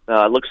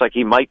 Looks like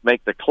he might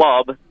make the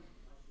club.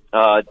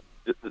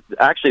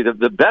 Actually,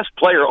 the best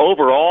player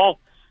overall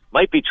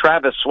might be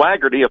Travis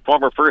Swaggerty, a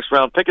former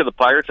first-round pick of the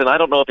Pirates, and I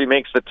don't know if he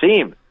makes the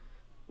team.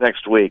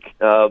 next week.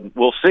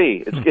 We'll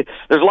see.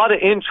 There's a lot of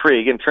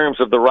intrigue in terms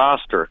of the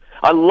roster.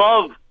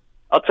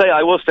 I'll tell you,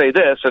 I will say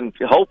this, and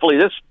hopefully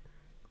this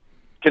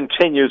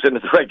continues into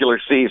the regular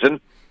season,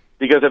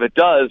 because if it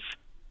does,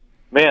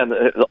 man,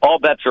 all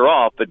bets are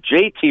off. But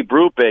J.T.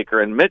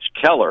 Brubaker and Mitch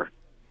Keller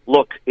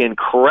look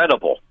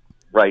incredible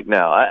right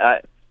now.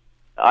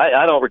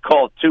 I don't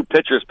recall two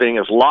pitchers being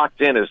as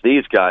locked in as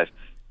these guys.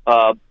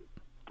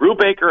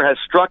 Brubaker has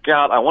struck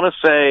out, I want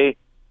to say,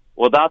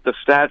 without the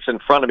stats in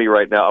front of me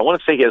right now, I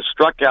want to say he has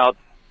struck out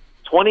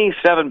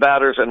 27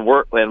 batters and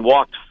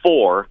walked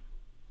 4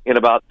 in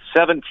about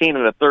 17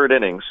 and a third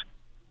innings.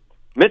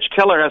 Mitch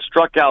Keller has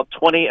struck out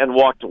 20 and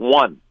walked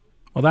 1.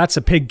 Well, that's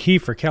a big key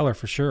for Keller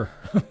for sure.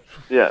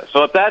 Yeah.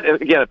 So if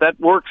that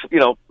works,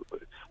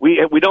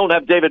 we don't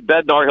have David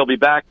Bednar. He'll be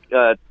back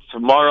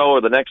tomorrow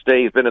or the next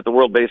day. He's been at the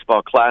World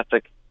Baseball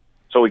Classic,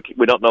 so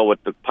we don't know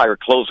what the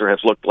Pirate closer has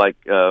looked like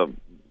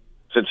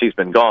since he's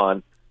been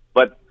gone.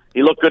 But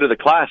he looked good at the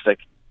Classic,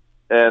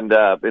 and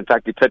in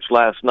fact, he pitched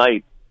last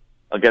night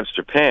against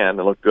Japan.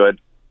 It looked good.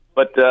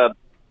 But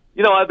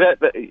I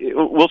bet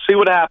we'll see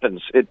what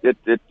happens.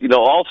 It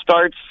all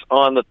starts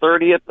on the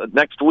 30th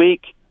next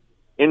week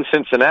in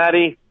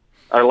Cincinnati.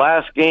 Our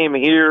last game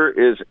here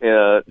is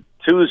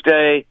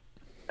Tuesday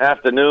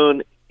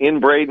afternoon in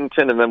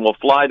Bradenton, and then we'll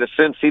fly to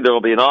Cincy. There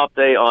will be an off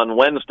day on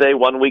Wednesday.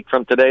 1 week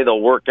from today,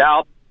 they'll work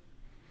out,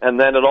 and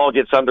then it all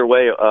gets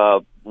underway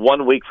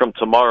 1 week from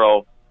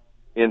tomorrow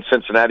in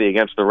Cincinnati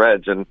against the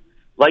Reds. And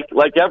like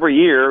every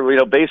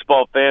year,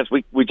 baseball fans,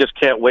 we just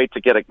can't wait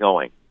to get it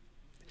going.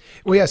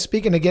 Well, yeah,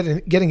 speaking of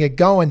getting it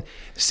going,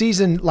 the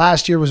season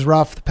last year was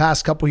rough. The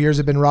past couple of years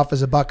have been rough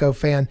as a Bucco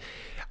fan.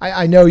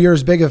 I know you're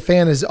as big a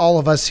fan as all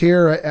of us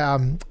here.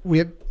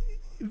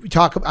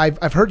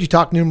 I've heard you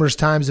talk numerous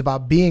times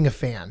about being a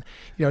fan,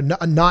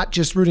 not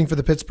just rooting for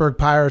the Pittsburgh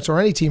Pirates or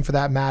any team for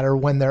that matter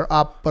when they're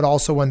up, but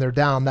also when they're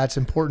down. That's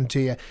important to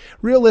you.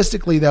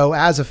 Realistically, though,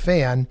 as a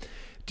fan,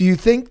 do you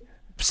think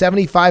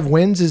 75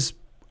 wins is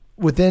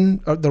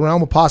within the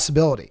realm of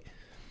possibility?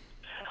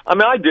 I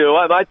mean, I do.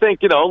 I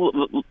think,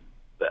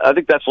 I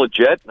think that's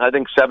legit. I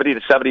think 70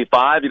 to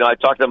 75. I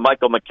talked to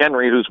Michael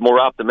McHenry, who's more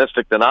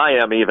optimistic than I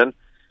am even,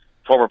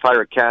 former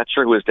Pirate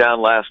catcher who was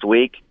down last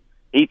week.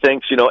 He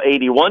thinks,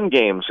 81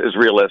 games is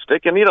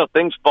realistic. And,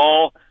 things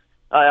fall.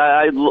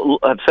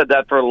 I've said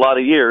that for a lot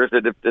of years,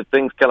 that if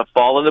things kind of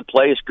fall into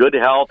place, good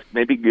health,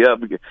 maybe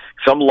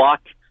some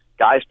luck,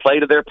 guys play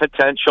to their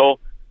potential.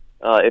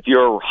 If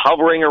you're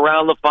hovering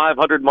around the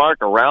 500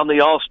 mark, around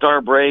the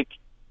All-Star break,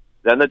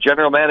 then the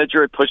general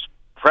manager had pushed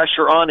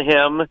pressure on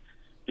him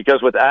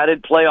because with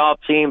added playoff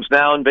teams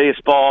now in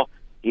baseball,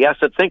 he has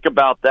to think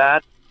about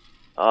that.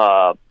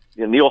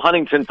 Neil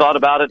Huntington thought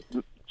about it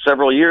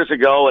several years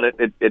ago,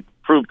 and it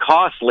proved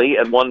costly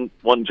at one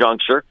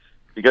juncture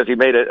because he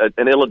made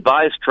an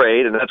ill-advised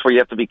trade, and that's where you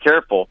have to be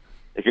careful.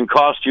 It can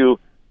cost you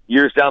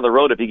years down the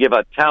road if you give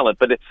out talent.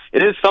 But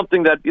it is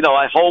something that,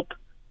 I hope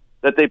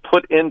that they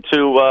put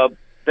into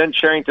Ben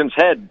Cherington's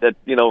head that,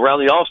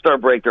 around the All-Star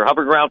break, they're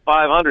hovering around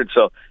 500,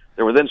 so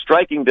they're within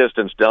striking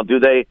distance. Now, do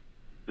they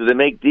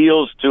make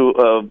deals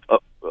to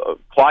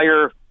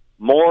acquire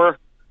more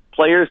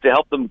players to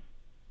help them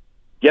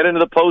get into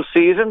the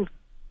postseason,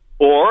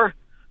 or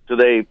do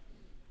they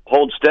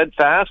hold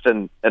steadfast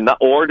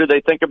or do they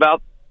think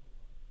about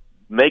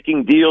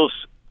making deals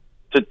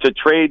to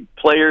trade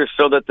players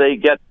so that they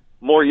get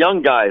more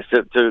young guys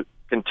to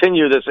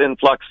continue this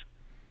influx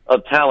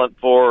of talent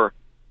for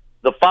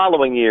the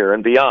following year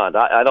and beyond?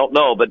 I don't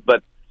know,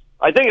 but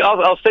I think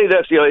I'll say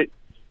this: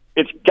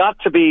 it's got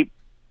to be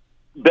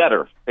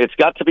better. It's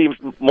got to be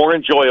more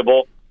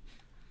enjoyable.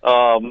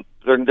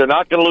 They're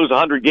not going to lose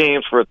 100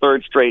 games for a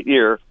third straight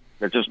year.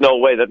 There's just no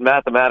way. That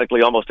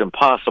mathematically almost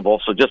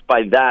impossible. So just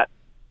by that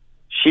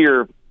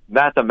sheer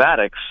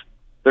mathematics,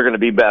 they're going to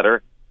be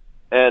better.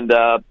 And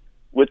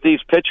with these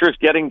pitchers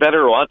getting better,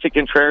 Roansy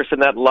Contreras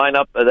in that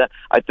lineup,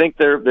 I think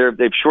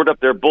they've shored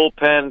up their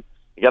bullpen.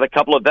 You got a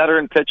couple of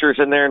veteran pitchers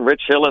in there, and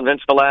Rich Hill and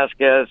Vince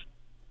Velasquez.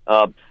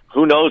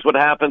 Who knows what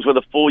happens with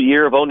a full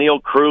year of O'Neal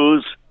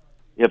Cruz?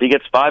 If he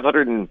gets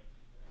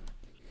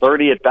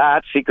 530 at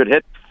bats, he could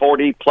hit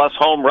 40+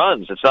 home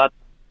runs. That's not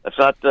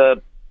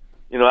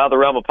out of the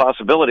realm of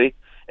possibility.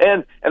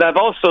 And I've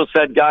also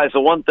said, guys, the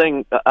one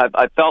thing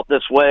I felt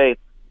this way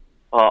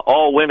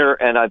all winter,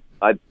 and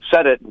I've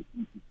said it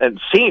and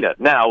seen it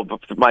now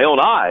with my own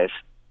eyes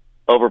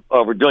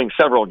over doing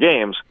several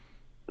games.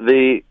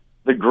 The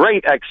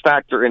great X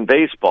factor in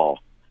baseball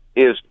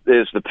is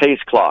the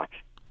pace clock.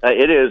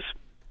 It is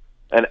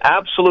an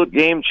absolute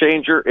game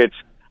changer.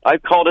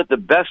 I've called it the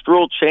best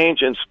rule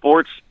change in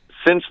sports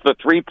since the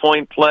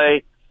 3-point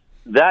play.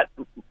 That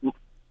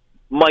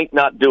might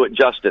not do it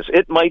justice.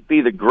 It might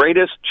be the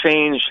greatest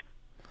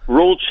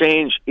rule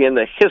change in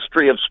the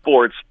history of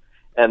sports,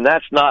 and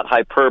that's not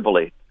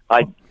hyperbole.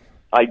 I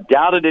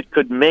doubted it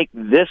could make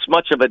this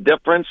much of a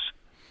difference,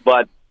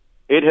 but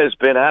it has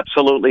been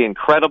absolutely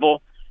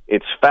incredible.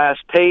 It's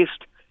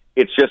fast-paced.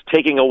 It's just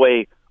taking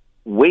away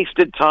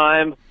wasted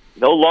time.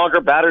 No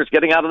longer batters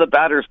getting out of the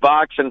batter's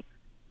box and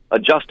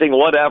adjusting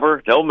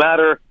whatever. No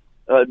matter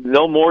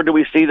No more do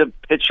we see the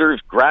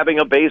pitchers grabbing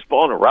a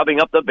baseball and rubbing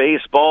up the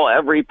baseball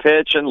every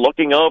pitch and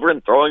looking over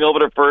and throwing over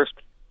to first.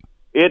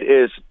 It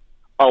is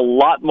a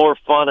lot more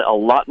fun, a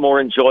lot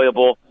more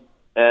enjoyable.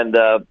 And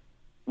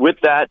with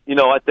that,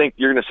 I think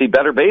you're going to see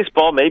better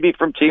baseball, maybe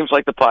from teams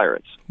like the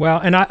Pirates. Well,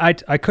 and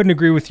I couldn't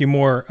agree with you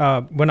more.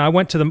 When I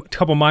went to the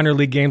couple minor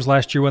league games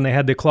last year when they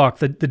had the clock,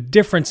 the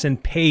difference in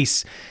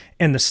pace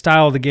and the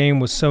style of the game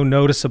was so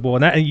noticeable.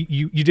 And that,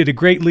 you did a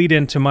great lead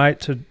into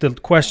to the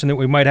question that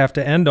we might have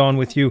to end on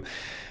with you,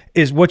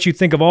 is what you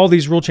think of all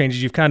these rule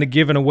changes. You've kind of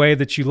given away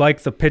that you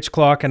like the pitch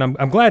clock, and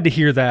I'm glad to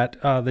hear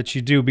that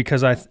you do,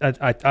 because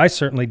I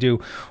certainly do.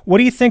 What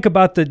do you think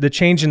about the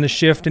change in the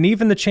shift and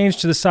even the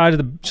change to the size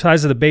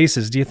of the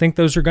bases? Do you think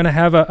those are going to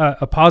have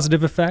a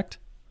positive effect?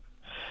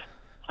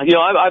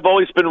 I've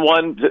always been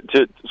one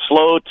to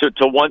slow to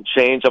want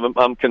change.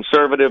 I'm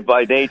conservative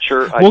by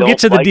nature. We'll get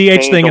to the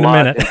DH thing in a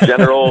minute. In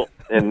general,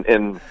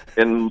 in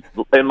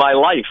my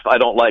life, I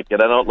don't like it.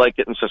 I don't like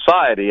it in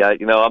society.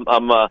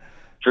 I'm a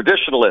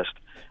traditionalist,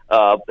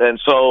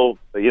 and so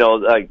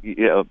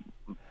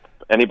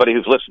anybody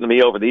who's listened to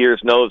me over the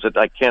years knows that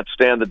I can't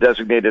stand the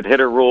designated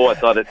hitter rule. I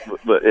thought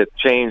it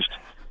changed.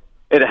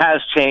 It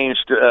has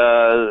changed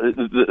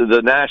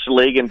the National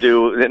League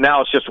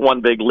now it's just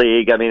one big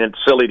league. I mean, it's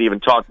silly to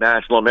even talk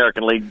National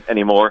American League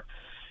anymore.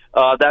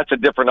 That's a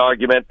different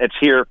argument. It's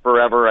here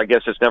forever. I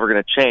guess it's never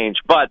going to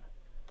change. But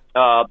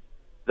I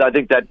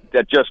think that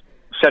just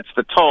sets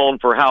the tone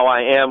for how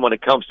I am when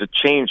it comes to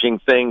changing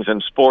things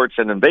in sports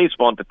and in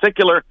baseball in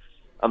particular.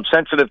 I'm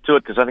sensitive to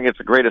it because I think it's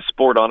the greatest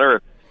sport on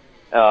earth.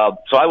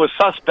 So I was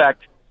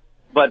suspect,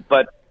 but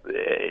I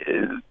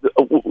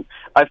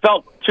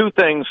felt two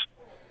things.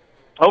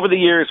 Over the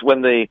years,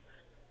 when the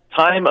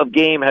time of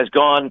game has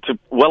gone to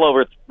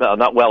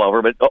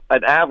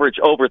an average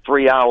over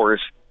 3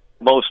 hours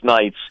most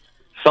nights,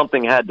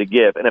 something had to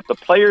give. And if the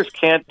players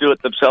can't do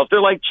it themselves, they're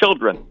like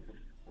children.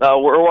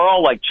 We're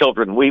all like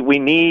children. We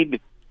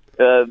need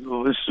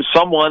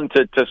someone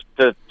to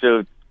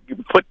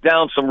put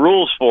down some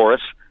rules for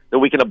us that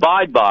we can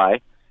abide by.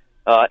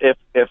 If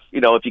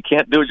you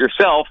can't do it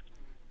yourself,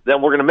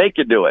 then we're going to make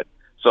you do it.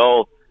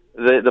 So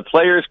the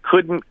players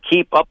couldn't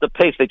keep up the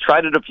pace. They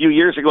tried it a few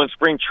years ago in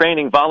spring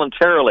training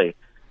voluntarily.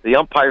 The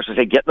umpires would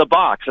say, get in the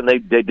box, and they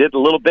did a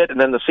little bit, and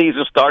then the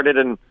season started,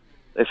 and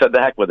they said, the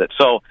heck with it.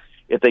 So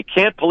if they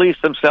can't police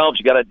themselves,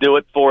 you got to do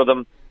it for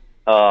them.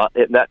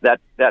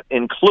 That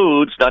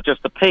includes not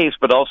just the pace,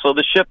 but also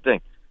the shifting.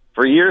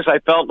 For years, I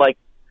felt like,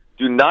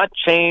 do not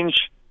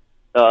change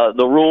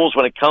the rules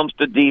when it comes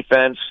to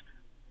defense.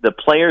 The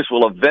players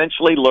will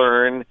eventually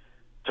learn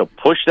to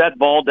push that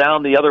ball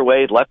down the other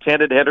way,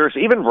 left-handed hitters,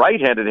 even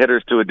right-handed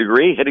hitters to a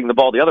degree, hitting the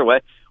ball the other way,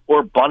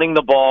 or bunting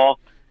the ball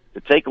to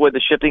take away the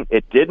shifting.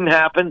 It didn't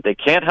happen. They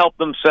can't help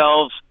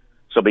themselves.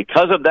 So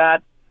because of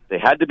that, they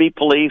had to be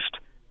policed,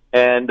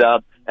 and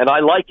I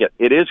like it.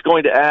 It is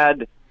going to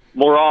add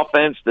more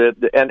offense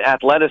and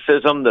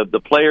athleticism.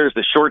 The players,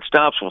 the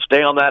shortstops, will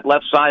stay on that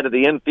left side of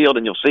the infield,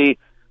 and you'll see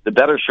the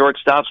better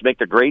shortstops make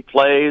the great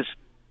plays.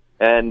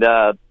 And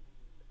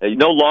you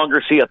no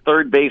longer see a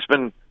third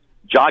baseman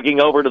jogging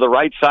over to the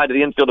right side of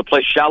the infield to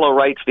play shallow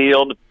right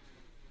field,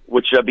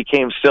 which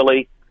became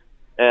silly.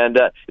 And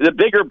the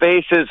bigger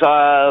bases,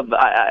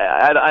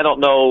 I don't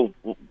know.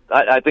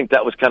 I think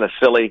that was kind of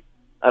silly.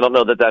 I don't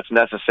know that that's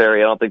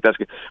necessary. I don't think that's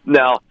good.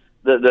 Now,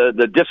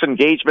 the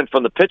disengagement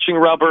from the pitching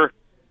rubber,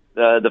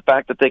 the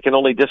fact that they can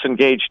only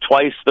disengage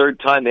twice, third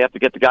time they have to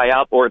get the guy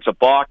out or it's a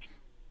balk,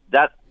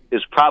 that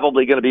is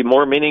probably going to be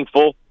more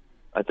meaningful.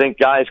 I think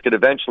guys could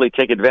eventually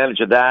take advantage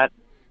of that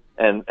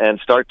and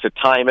start to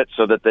time it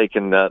so that they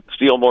can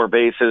steal more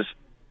bases.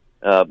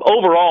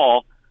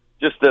 Overall,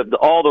 just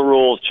all the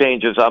rules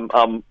changes, I'm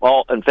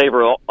all in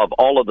favor of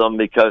all of them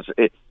because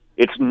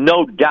it's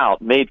no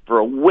doubt made for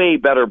a way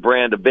better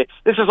brand of baseball.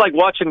 This is like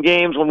watching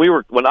games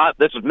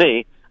this is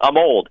me. I'm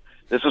old.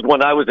 This is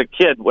when I was a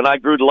kid, when I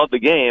grew to love the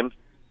game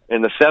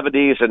in the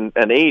 70s and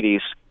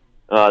 80s.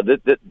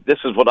 This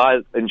is what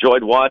I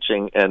enjoyed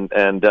watching,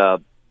 and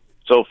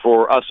so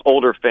for us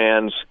older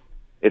fans,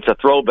 it's a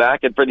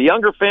throwback, and for the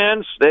younger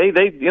fans, kids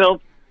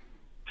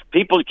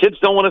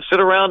don't want to sit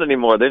around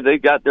anymore.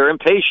 They're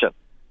impatient,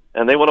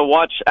 and they want to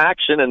watch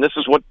action, and this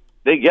is what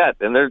they get,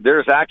 and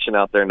there's action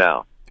out there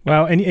now.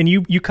 Well, and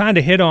you kind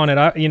of hit on it.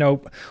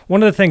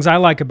 One of the things I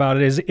like about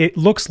it is it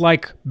looks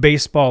like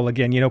baseball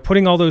again.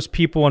 Putting all those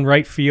people in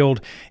right field,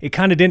 it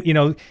kind of didn't.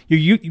 We're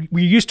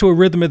used to a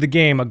rhythm of the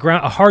game.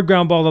 A hard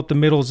ground ball up the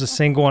middle is a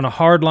single, and a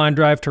hard line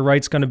drive to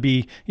right's going to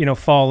be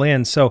fall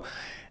in. So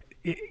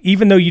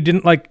even though you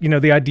didn't like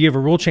the idea of a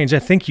rule change, I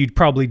think you'd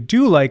probably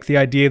do like the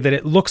idea that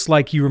it looks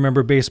like you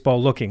remember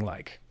baseball looking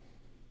like.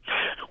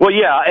 Well,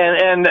 yeah,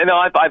 and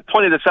I've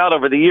pointed this out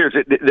over the years.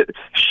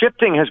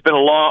 Shifting has been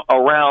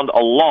around a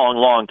long,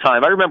 long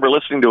time. I remember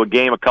listening to a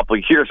game a couple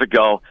of years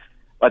ago.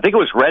 I think it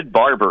was Red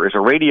Barber. It's a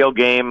radio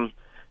game,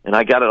 and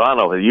I got it on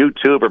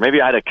YouTube, or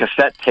maybe I had a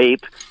cassette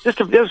tape. This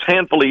was a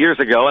handful of years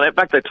ago, and in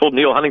fact, I told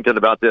Neil Huntington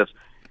about this.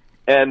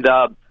 And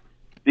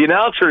the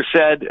announcer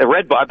said,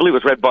 I believe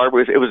it was Red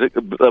Barber, it was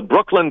the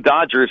Brooklyn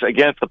Dodgers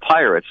against the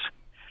Pirates.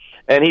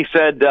 And he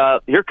said,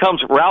 here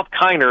comes Ralph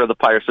Kiner of the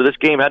Pirates. So this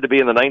game had to be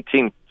in the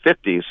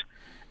 1950s.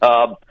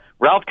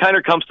 Ralph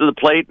Kiner comes to the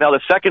plate. Now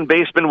the second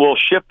baseman will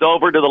shift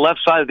over to the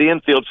left side of the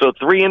infield. So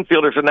 3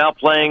 infielders are now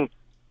playing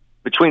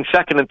between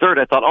second and third.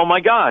 I thought, oh,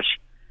 my gosh.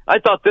 I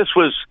thought this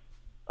was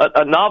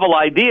a novel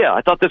idea.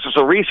 I thought this was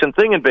a recent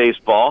thing in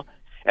baseball.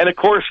 And, of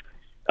course,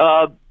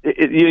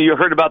 you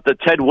heard about the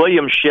Ted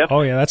Williams shift.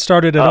 Oh, yeah, that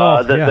started it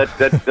all.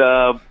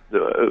 That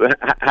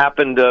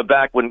happened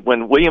back when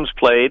Williams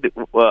played,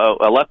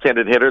 a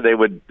left-handed hitter.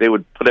 They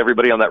would put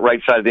everybody on that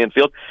right side of the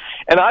infield.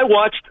 And I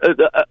watched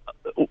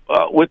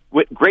with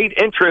great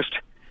interest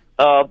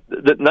the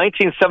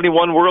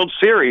 1971 World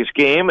Series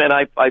game, and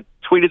I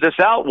tweeted this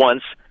out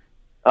once.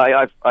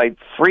 I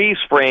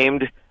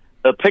freeze-framed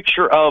a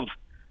picture of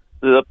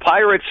the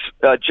Pirates'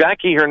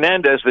 Jackie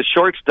Hernandez, the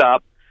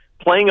shortstop,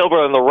 playing over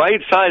on the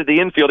right side of the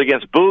infield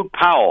against Boog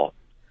Powell.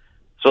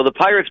 So the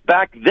Pirates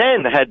back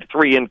then had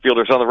 3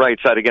 infielders on the right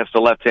side against a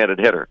left-handed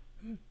hitter.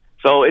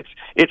 So it's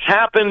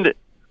happened,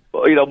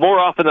 more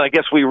often than I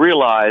guess we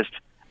realized.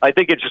 I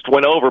think it just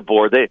went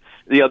overboard. The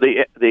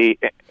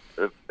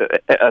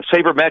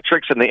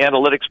sabermetrics and the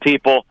analytics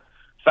people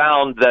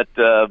found that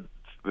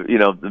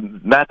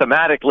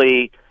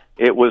mathematically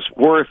it was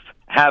worth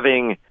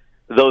having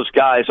those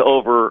guys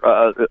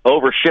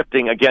over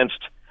shifting against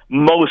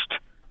most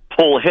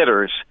pull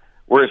hitters,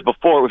 whereas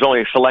before it was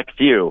only a select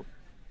few.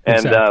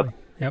 And Exactly.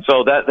 Yep.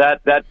 So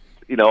that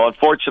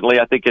unfortunately,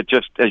 I think it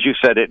just, as you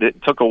said,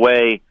 it took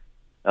away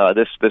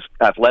this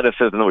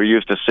athleticism that we're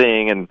used to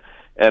seeing, and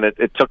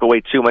it took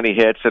away too many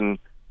hits, and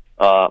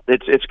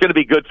it's going to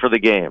be good for the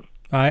game.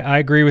 I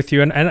agree with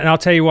you, and I'll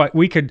tell you what,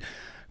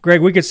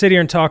 Greg, we could sit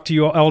here and talk to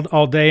you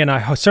all day, and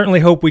I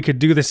certainly hope we could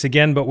do this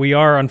again, but we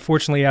are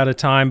unfortunately out of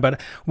time.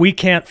 But we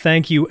can't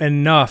thank you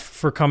enough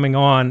for coming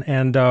on,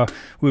 and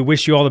we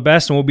wish you all the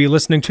best, and we'll be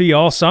listening to you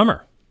all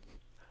summer.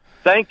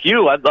 Thank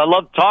you. I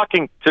love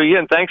talking to you,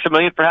 and thanks a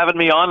million for having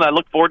me on. I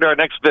look forward to our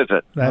next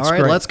visit. All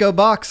right, let's go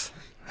Bucks.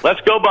 Let's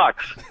go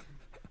Bucks.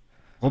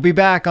 We'll be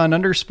back on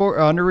Under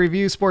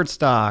Review Sports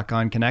Talk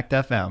on Connect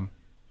FM.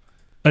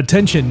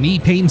 Attention knee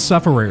pain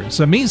sufferers.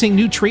 Amazing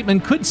new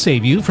treatment could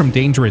save you from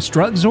dangerous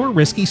drugs or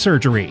risky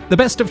surgery. The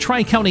Best of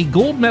Tri-County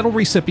Gold Medal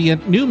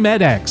recipient New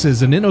MedX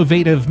is an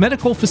innovative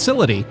medical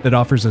facility that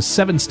offers a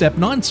 7-step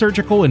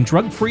non-surgical and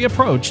drug-free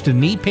approach to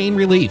knee pain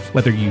relief,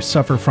 whether you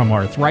suffer from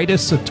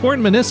arthritis, a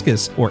torn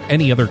meniscus, or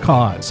any other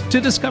cause.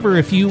 To discover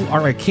if you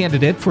are a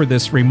candidate for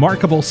this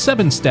remarkable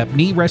 7-step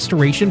knee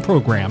restoration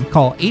program,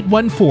 call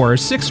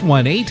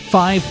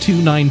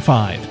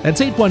 814-618-5295. That's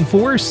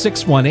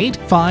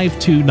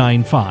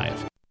 814-618-5295. I'm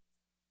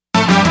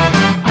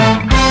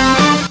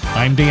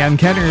Dan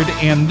Kennard,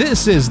 and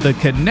this is the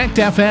Connect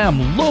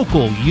FM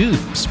Local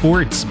Youth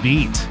Sports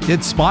Beat.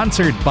 It's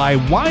sponsored by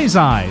Wise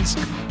Eyes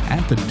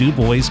at the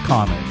DuBois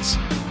Commons.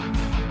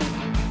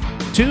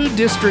 2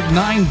 District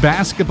 9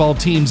 basketball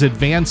teams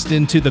advanced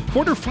into the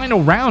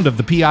quarterfinal round of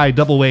the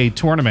PIAA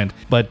tournament,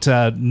 but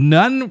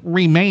none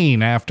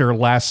remain after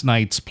last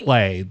night's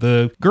play.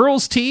 The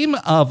girls' team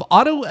of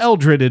Otto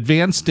Eldred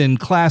advanced in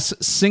Class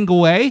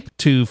Single A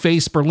to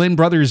face Berlin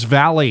Brothers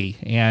Valley,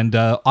 and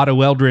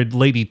Otto Eldred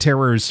Lady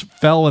Terrors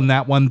fell in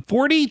that one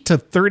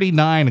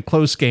 40-39, a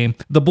close game.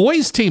 The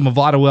boys' team of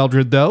Otto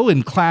Eldred, though,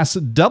 in Class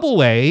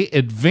AA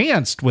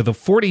advanced with a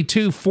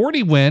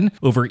 42-40 win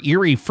over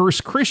Erie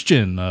First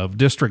Christian of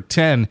District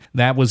 10.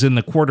 That was in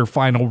the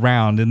quarterfinal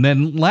round. And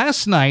then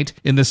last night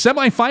in the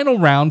semifinal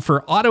round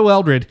for Otto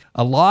Eldred,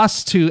 a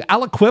loss to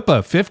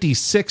Aliquippa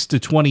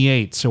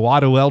 56-28. So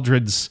Otto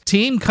Eldred's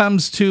team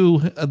comes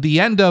to the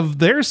end of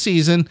their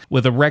season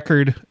with a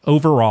record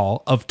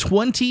overall of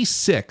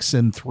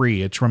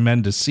 26-3, a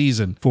tremendous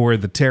season for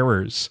the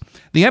Terrors.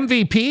 The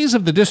MVPs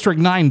of the District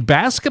 9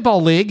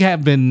 Basketball League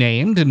have been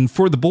named, and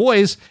for the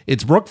boys,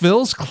 it's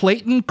Brookville's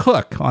Clayton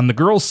Cook. On the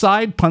girls'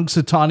 side,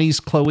 Punxsutawney's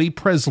Chloe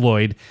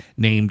Presloyd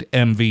named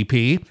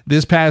MVP.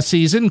 This past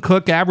season,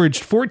 Cook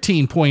averaged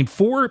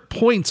 14.4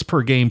 points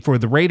per game for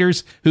the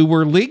Raiders, who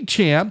were league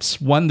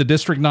champs, won the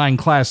District 9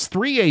 Class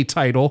 3A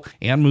title,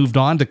 and moved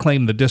on to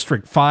claim the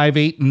District 5,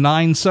 8, and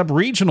 9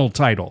 sub-regional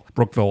title.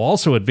 Brookville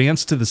also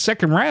advanced to the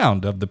second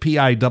round of the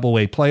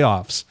PIAA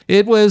playoffs.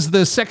 It was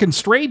the second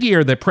straight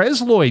year that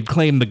Presloyd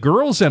claimed the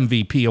girls'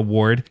 MVP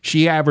award.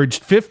 She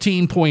averaged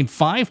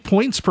 15.5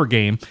 points per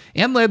game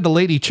and led the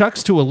Lady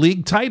Chucks to a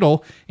league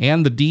title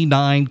and the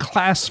D9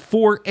 Class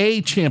 4A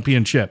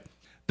championship.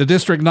 The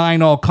District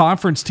 9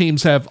 all-conference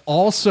teams have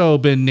also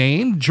been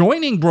named.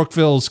 Joining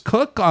Brookville's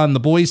Cook on the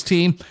boys'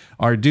 team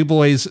are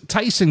DuBois'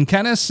 Tyson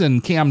Kennis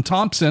and Cam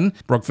Thompson,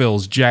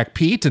 Brookville's Jack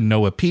Pete and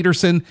Noah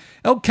Peterson,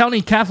 Elk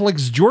County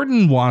Catholic's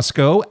Jordan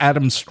Wasco,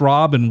 Adam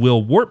Straub and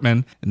Will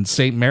Wortman, and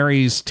St.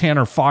 Mary's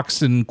Tanner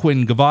Fox and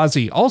Quinn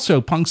Gavazzi,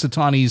 also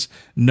Punxsutawney's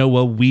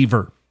Noah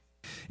Weaver.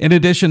 In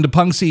addition to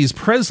Punxie's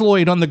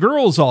Presloyd on the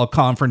girls'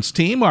 all-conference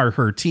team are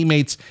her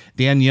teammates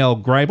Danielle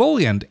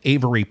Greibel and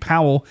Avery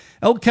Powell,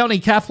 Elk County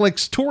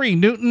Catholic's Tori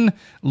Newton,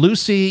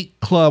 Lucy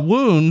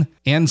Klawoon,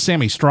 and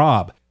Sammy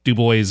Straub.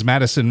 DuBois'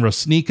 Madison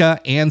Rosnicka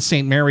and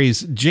St.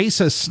 Mary's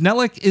Jasa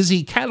Snellick,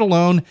 Izzy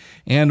Catalone,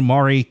 and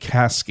Mari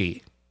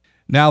Kasky.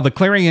 Now, the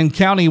Clarion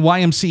County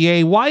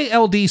YMCA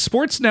YLD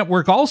Sports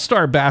Network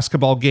All-Star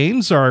Basketball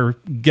games are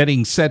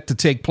getting set to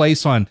take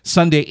place on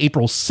Sunday,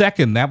 April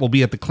 2nd. That will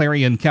be at the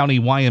Clarion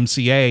County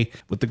YMCA,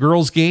 with the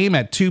girls' game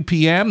at 2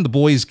 p.m., the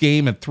boys'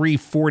 game at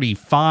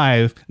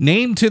 3:45.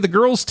 Named to the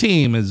girls'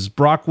 team is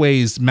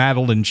Brockway's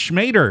Madeline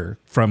Schmader.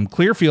 From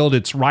Clearfield,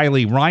 it's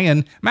Riley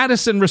Ryan,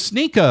 Madison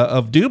Rosnicka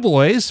of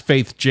DuBois,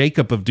 Faith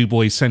Jacob of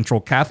DuBois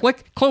Central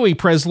Catholic, Chloe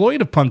Presloyd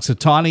of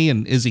Punxsutawney,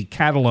 and Izzy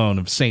Catalone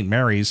of St.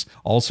 Mary's.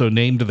 Also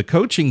named to the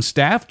coaching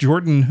staff,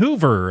 Jordan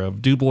Hoover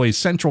of DuBois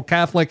Central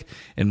Catholic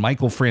and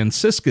Michael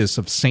Franciscus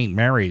of St.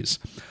 Mary's.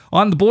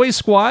 On the boys'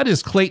 squad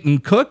is Clayton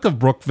Cook of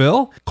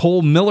Brookville,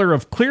 Cole Miller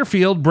of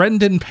Clearfield,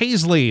 Brendan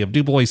Paisley of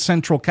DuBois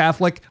Central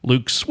Catholic,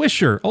 Luke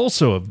Swisher,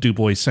 also of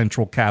DuBois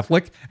Central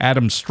Catholic,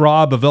 Adam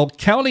Straub of Elk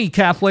County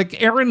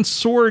Catholic, Aaron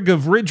Sorg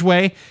of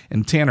Ridgeway,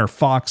 and Tanner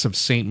Fox of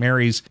St.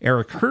 Mary's.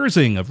 Eric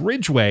Herzing of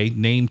Ridgeway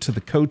named to the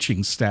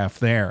coaching staff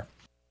there.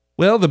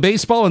 Well, the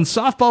baseball and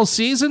softball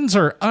seasons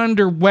are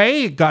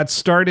underway. It got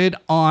started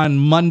on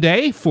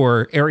Monday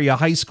for area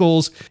high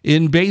schools.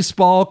 In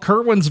baseball,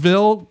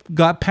 Curwensville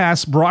got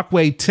past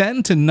Brockway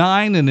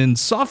 10-9, and in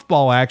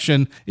softball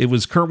action, it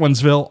was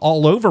Curwensville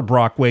all over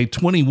Brockway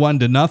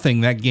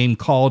 21-0. That game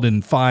called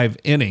in 5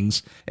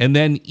 innings. And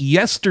then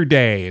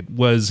yesterday, it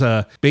was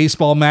a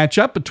baseball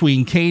matchup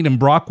between Kane and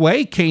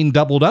Brockway. Kane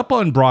doubled up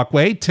on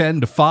Brockway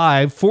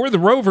 10-5. For the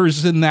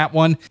Rovers in that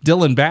one,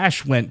 Dylan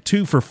Bash went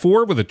 2 for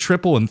 4 with a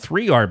triple and 3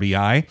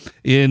 RBI.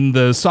 In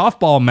the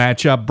softball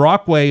matchup,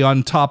 Brockway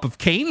on top of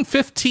Kane,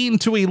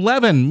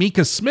 15-11.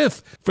 Mika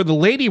Smith for the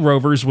Lady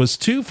Rovers was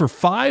 2 for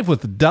 5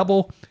 with a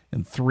double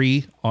and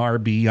 3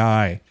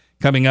 RBI.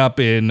 Coming up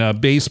in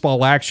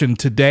baseball action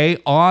today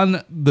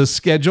on the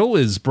schedule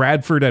is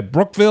Bradford at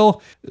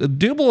Brookville.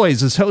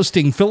 DuBois is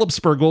hosting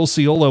Phillipsburg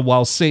Osceola,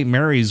 while St.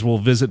 Mary's will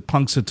visit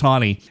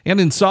Punxsutawney. And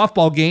in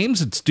softball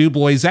games, it's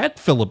DuBois at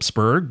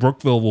Phillipsburg.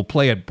 Brookville will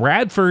play at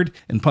Bradford,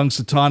 and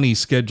Punxsutawney is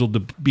scheduled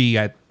to be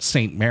at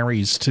St.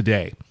 Mary's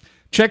today.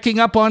 Checking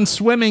up on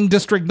swimming,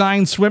 District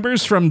 9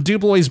 swimmers from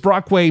DuBois,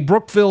 Brockway,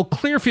 Brookville,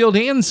 Clearfield,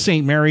 and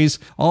St. Mary's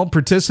all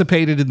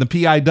participated in the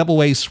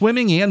PIAA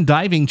swimming and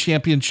diving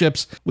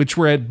championships, which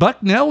were at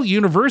Bucknell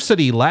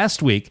University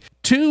last week.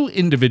 2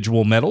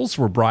 individual medals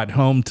were brought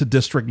home to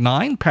District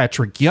 9.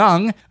 Patrick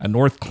Young, a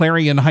North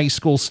Clarion High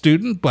School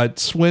student but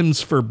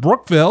swims for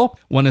Brookville,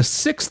 won a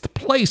 6th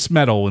place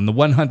medal in the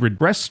 100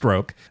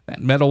 breaststroke.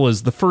 That medal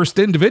is the first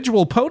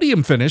individual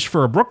podium finish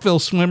for a Brookville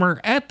swimmer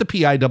at the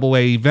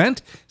PIAA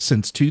event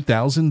since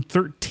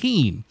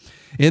 2013.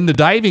 In the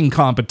diving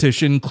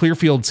competition,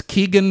 Clearfield's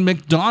Keegan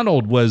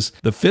McDonald was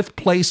the 5th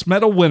place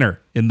medal winner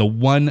in the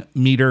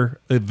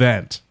 1-meter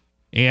event.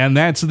 And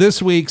that's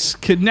this week's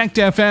Connect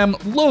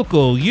FM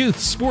Local Youth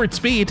Sports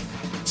Beat,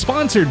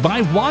 sponsored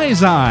by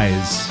Wise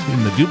Eyes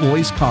in the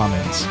DuBois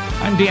Commons.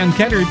 I'm Dan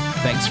Kennard.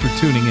 Thanks for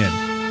tuning in.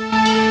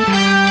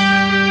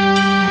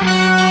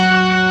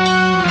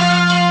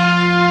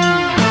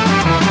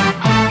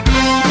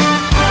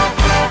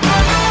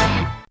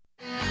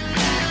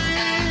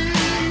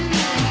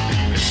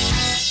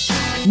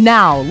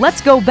 Now,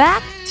 let's go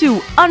back to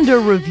Under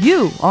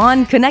Review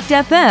on Connect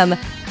FM.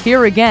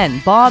 Here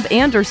again, Bob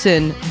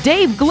Anderson,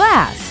 Dave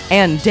Glass,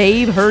 and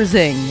Dave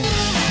Herzing.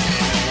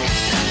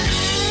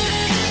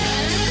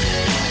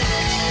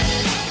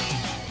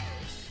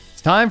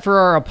 It's time for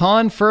our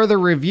Upon Further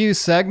Review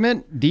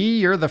segment. D,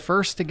 you're the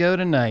first to go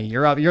tonight.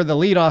 You're up. You're the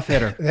leadoff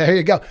hitter. There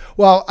you go.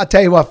 Well, I'll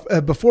tell you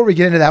what, before we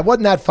get into that,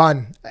 wasn't that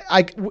fun?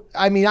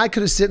 I mean, I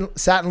could have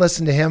sat and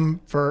listened to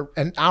him for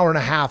an hour and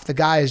a half. The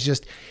guy is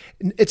just...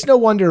 It's no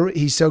wonder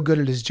he's so good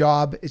at his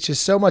job. It's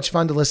just so much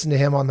fun to listen to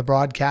him on the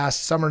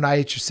broadcast. Summer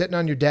nights, you're sitting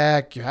on your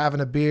deck, you're having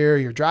a beer,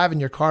 you're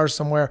driving your car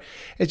somewhere.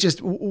 It's just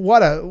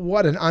what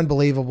an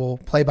unbelievable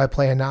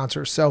play-by-play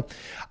announcer. So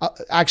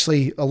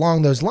actually,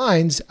 along those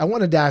lines, I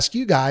wanted to ask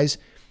you guys,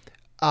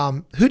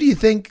 who do you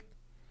think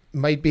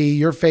might be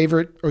your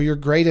favorite or your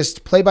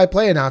greatest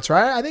play-by-play announcer?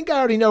 I think I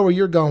already know where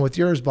you're going with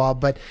yours,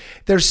 Bob, but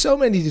there's so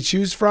many to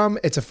choose from.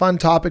 It's a fun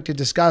topic to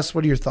discuss.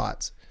 What are your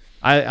thoughts?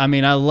 I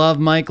mean, I love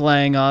Mike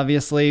Lang,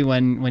 obviously.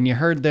 When you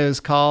heard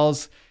those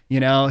calls, you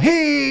know,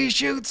 he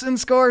shoots and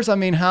scores. I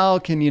mean, how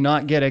can you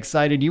not get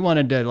excited? You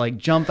wanted to, like,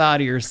 jump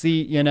out of your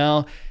seat, you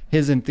know.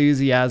 His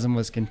enthusiasm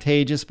was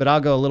contagious, but I'll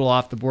go a little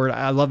off the board.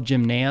 I love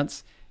Jim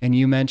Nantz, and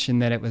you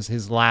mentioned that it was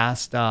his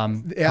last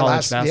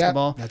college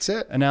basketball that's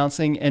it.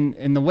 announcing.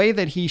 And the way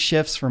that he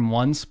shifts from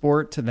one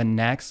sport to the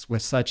next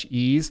with such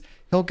ease,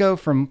 he'll go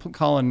from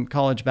calling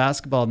college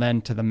basketball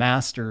then to the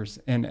Masters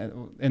in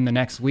the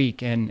next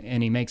week, and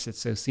he makes it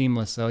so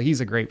seamless. So he's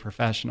a great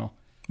professional.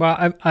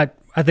 Well,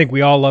 I think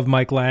we all love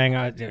Mike Lang.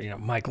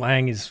 Mike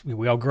Lang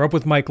we all grew up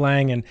with Mike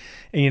Lang, and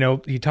you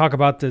know, you talk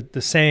about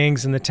the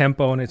sayings and the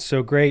tempo, and it's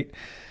so great.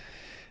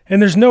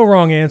 And there's no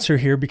wrong answer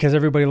here because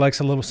everybody likes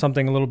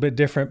something a little bit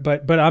different.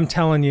 But I'm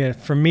telling you,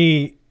 for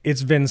me,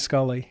 it's Vin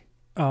Scully.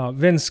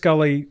 Vin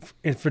Scully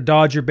for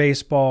Dodger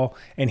baseball,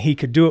 and he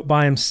could do it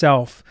by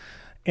himself.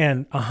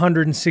 and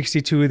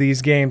 162 of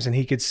these games, and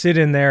he could sit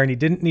in there and he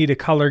didn't need a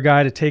color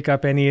guy to take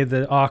up any of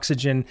the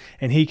oxygen,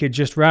 and he could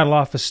just rattle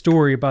off a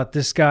story about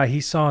this guy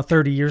he saw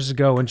 30 years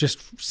ago and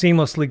just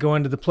seamlessly go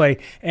into the play.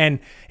 And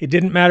it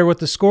didn't matter what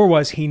the score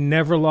was. He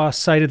never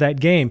lost sight of that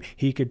game.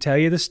 He could tell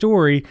you the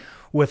story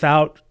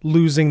without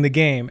losing the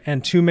game.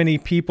 And too many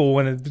people,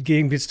 when a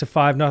game gets to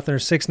 5-0 or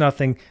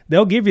 6-0,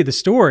 they'll give you the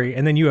story,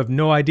 and then you have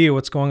no idea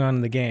what's going on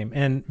in the game.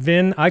 And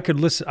Vin, I could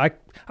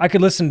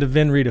listen to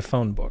Vin read a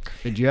phone book.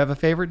 Did you have a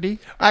favorite, D?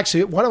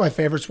 Actually, one of my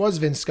favorites was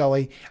Vin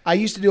Scully. I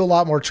used to do a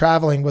lot more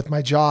traveling with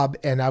my job,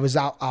 and I was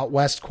out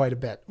west quite a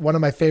bit. One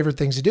of my favorite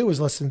things to do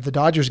was listen to the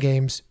Dodgers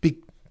games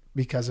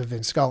because of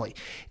Vin Scully.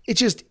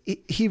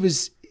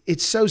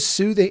 It's so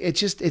soothing.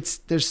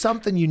 There's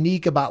something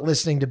unique about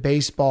listening to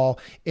baseball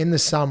in the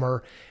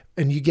summer,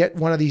 and you get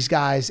one of these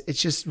guys.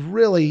 It's just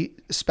really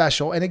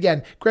special. And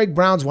again, Greg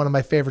Brown's one of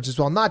my favorites as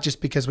well, not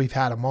just because we've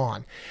had him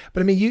on,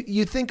 but I mean,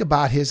 you think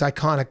about his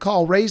iconic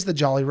call, "Raise the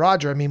Jolly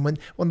Roger." I mean,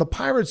 when the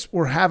Pirates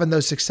were having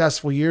those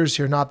successful years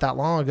here not that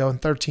long ago in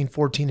 13,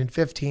 14, and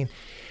 15,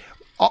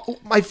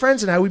 my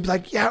friends and I would be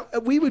like, yeah,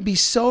 we would be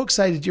so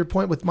excited. To your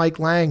point with Mike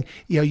Lang,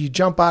 you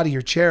jump out of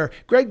your chair.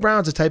 Greg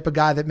Brown's the type of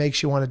guy that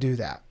makes you want to do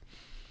that.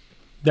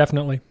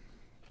 Definitely.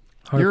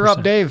 100%. You're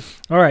up, Dave.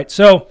 All right.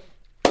 So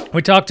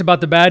we talked about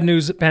the bad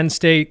news at Penn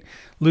State,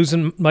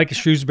 losing Micah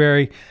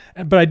Shrewsbury.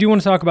 But I do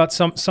want to talk about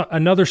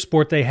another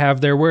sport they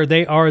have there where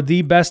they are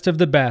the best of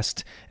the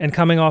best. And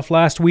coming off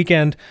last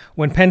weekend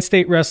when Penn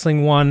State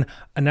Wrestling won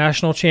a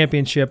national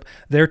championship,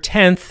 they're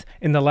 10th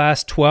in the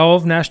last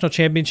 12 national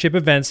championship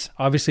events.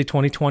 Obviously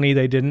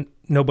 2020,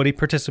 nobody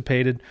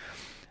participated.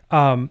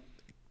 And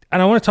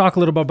I want to talk a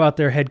little bit about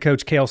their head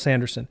coach, Cale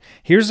Sanderson.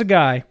 Here's a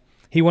guy,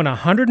 he won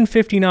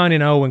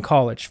 159-0 in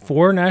college,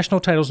 4 national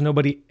titles,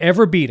 nobody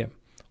ever beat him.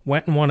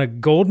 Went and won a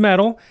gold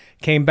medal,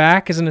 came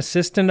back as an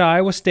assistant at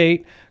Iowa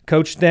State,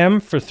 coached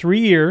them for 3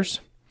 years,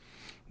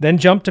 then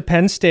jumped to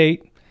Penn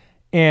State,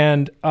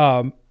 and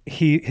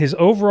his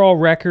overall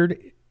record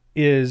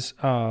is,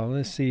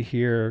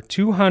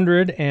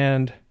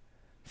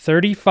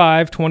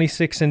 235,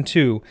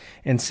 26-2.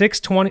 And since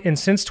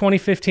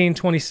 2015,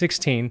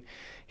 2016,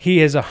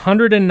 he is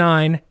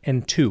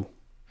 109-2.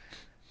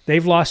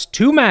 They've lost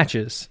 2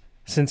 matches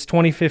since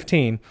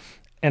 2015.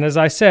 And as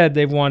I said,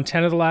 they've won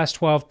 10 of the last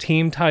 12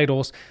 team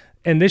titles.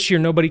 And this year,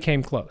 nobody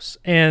came close.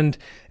 And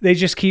they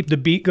just the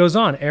beat goes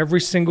on every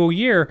single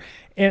year.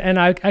 And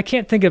I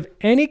can't think of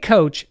any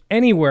coach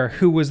anywhere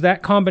who was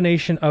that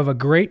combination of a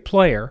great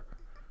player,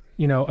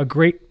 a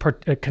great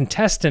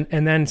contestant,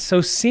 and then so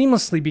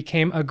seamlessly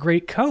became a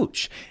great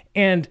coach.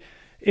 And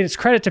it's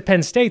credit to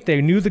Penn State.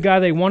 They knew the guy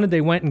they wanted.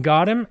 They went and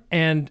got him.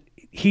 And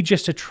he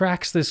just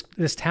attracts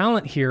this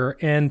talent here,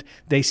 and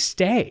they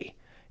stay.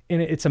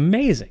 And it's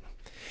amazing.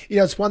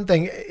 It's one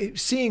thing,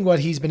 seeing what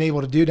he's been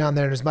able to do down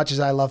there, and as much as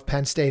I love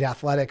Penn State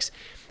athletics,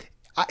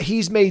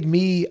 he's made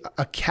me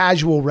a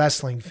casual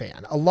wrestling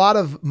fan. A lot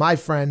of my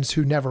friends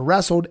who never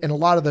wrestled, and a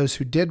lot of those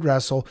who did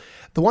wrestle,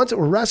 the ones that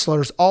were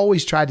wrestlers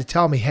always tried to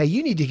tell me, hey,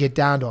 you need to get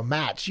down to a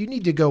match. You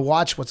need to go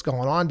watch what's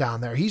going on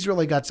down there. He's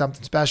really got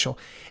something special.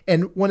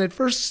 And when it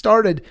first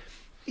started,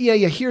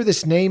 you hear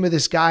this name of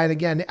this guy, and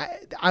again,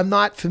 I'm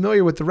not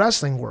familiar with the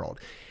wrestling world.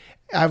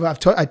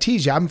 I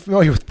tease you, I'm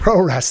familiar with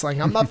pro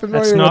wrestling. I'm not familiar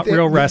with That's not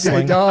real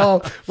wrestling.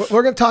 No,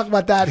 we're going to talk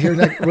about that here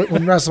when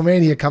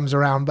WrestleMania comes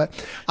around. But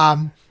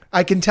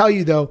I can tell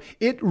you, though,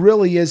 it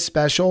really is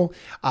special.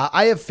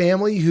 I have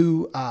family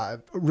who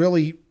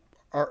really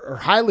are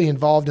highly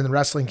involved in the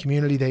wrestling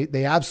community.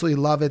 They absolutely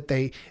love it.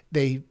 They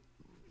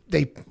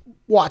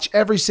watch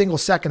every single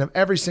second of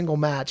every single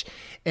match,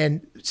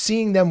 and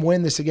seeing them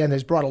win this again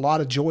has brought a lot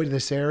of joy to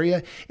this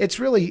area. It's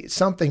really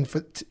something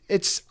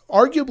it's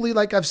arguably,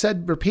 like I've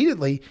said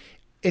repeatedly,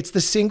 it's the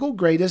single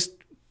greatest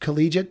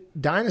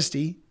collegiate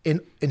dynasty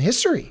in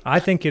history. I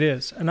think it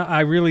is. And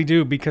I really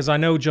do, because I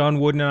know John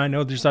Wooden, and I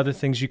know there's other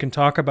things you can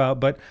talk about,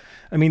 but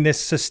I mean,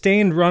 this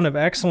sustained run of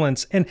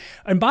excellence. And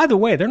by the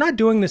way, they're not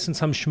doing this in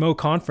some schmo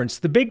conference.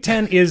 The Big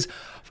Ten is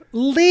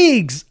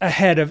leagues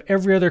ahead of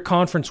every other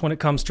conference when it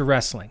comes to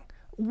wrestling.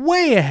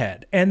 Way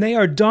ahead. And they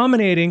are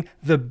dominating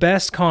the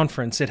best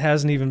conference. It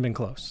hasn't even been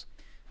close.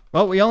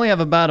 Well, we only have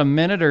about a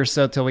minute or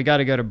so till we got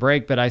to go to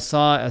break, but I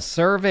saw a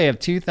survey of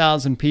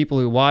 2,000 people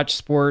who watch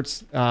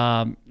sports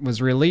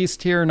was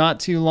released here not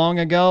too long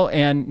ago,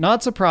 and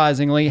not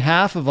surprisingly,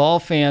 half of all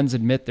fans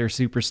admit they're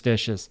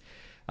superstitious.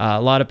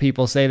 A lot of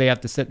people say they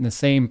have to sit in the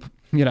same,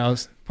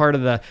 part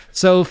of the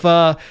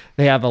sofa.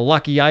 They have a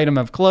lucky item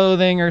of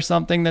clothing or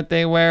something that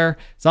they wear.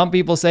 Some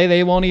people say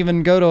they won't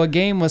even go to a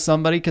game with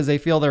somebody because they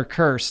feel they're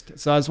cursed.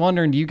 So I was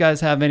wondering, do you guys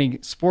have any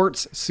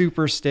sports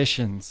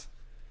superstitions?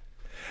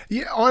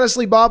 Yeah,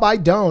 honestly, Bob, I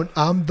don't.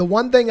 The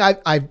one thing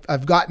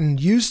I've gotten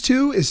used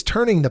to is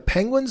turning the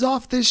Penguins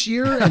off this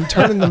year and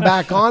turning them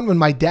back on when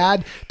my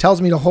dad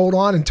tells me to hold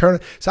on and turn.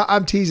 So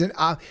I'm teasing.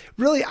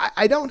 Really,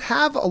 I don't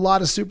have a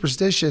lot of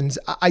superstitions.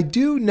 I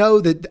do know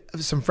that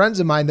some friends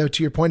of mine, though,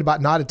 to your point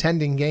about not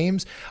attending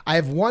games, I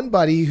have one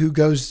buddy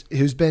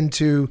who's been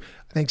to,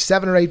 I think,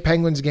 7 or 8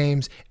 Penguins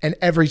games, and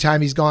every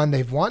time he's gone,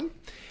 they've won.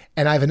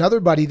 And I have another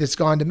buddy that's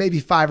gone to maybe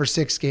 5 or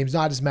 6 games,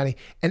 not as many,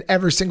 and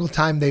every single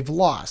time they've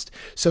lost.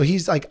 So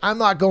he's like, I'm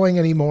not going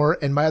anymore.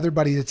 And my other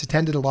buddy that's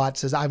attended a lot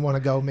says, I want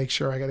to go, make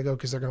sure I got to go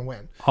because they're going to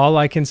win. All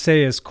I can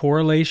say is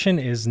correlation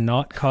is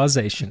not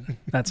causation.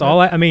 That's all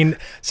I mean,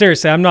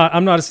 seriously, I'm not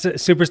a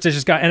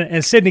superstitious guy.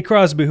 And Sidney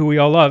Crosby, who we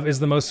all love,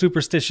 is the most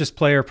superstitious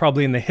player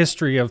probably in the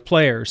history of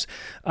players.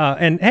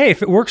 And hey,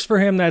 if it works for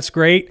him, that's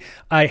great.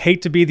 I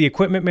hate to be the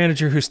equipment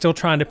manager who's still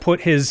trying to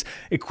put his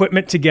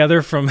equipment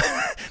together from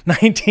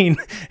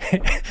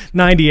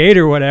 1998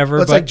 or whatever.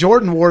 Well, it's like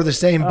Jordan wore the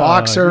same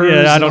boxers.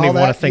 Yeah, I don't even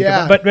want to think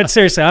about it. But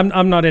seriously,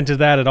 I'm not into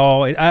that at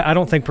all. I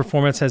don't think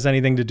performance has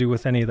anything to do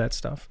with any of that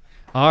stuff.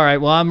 All right,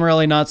 well, I'm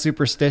really not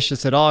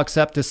superstitious at all,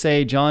 except to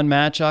say, John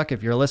Matchuk,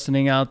 if you're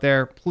listening out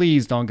there,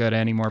 please don't go to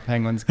any more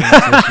Penguins games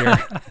this year.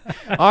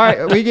 All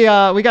right, we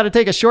got to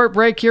take a short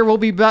break here. We'll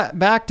be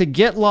back to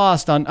Get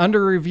Lost on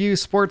Under Review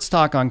Sports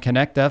Talk on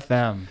Connect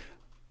FM.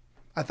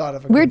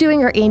 We're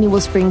doing our annual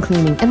spring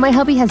cleaning, and my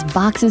hubby has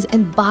boxes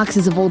and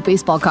boxes of old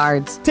baseball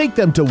cards. Take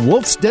them to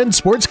Wolf's Den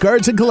Sports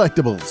Cards and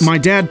Collectibles. My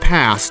dad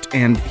passed,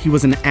 and he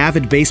was an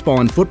avid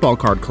baseball and football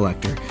card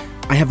collector.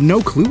 I have no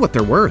clue what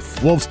they're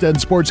worth. Wolf's Den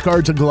Sports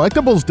Cards and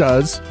Collectibles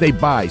does. They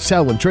buy,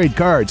 sell, and trade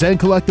cards and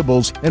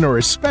collectibles and are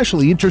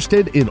especially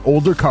interested in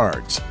older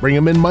cards. Bring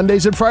them in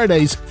Mondays and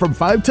Fridays from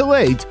 5 till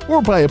 8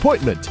 or by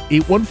appointment.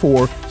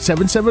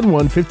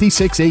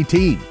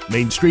 814-771-5618.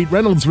 Main Street,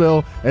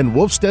 Reynoldsville, and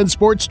Wolf's Den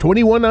Sports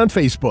 21 on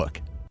Facebook.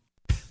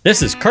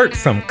 This is Kurt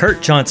from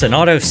Kurt Johnson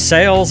Auto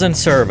Sales and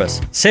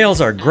Service. Sales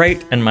are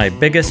great, and my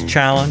biggest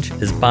challenge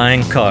is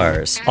buying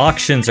cars.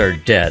 Auctions are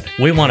dead.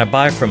 We want to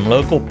buy from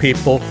local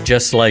people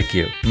just like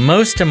you.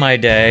 Most of my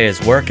day is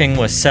working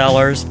with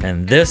sellers,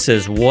 and this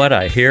is what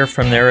I hear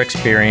from their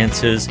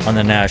experiences on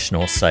the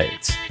national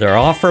sites. Their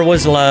offer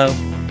was low.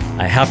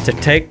 I have to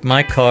take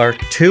my car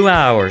 2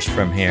 hours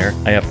from here.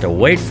 I have to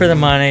wait for the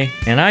money,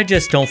 and I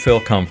just don't feel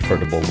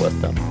comfortable with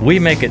them. We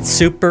make it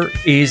super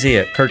easy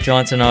at Kurt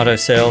Johnson Auto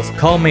Sales.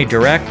 Call me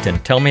direct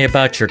and tell me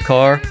about your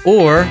car,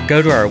 or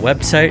go to our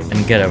website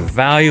and get a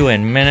value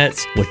in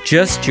minutes with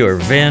just your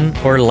VIN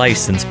or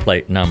license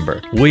plate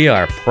number. We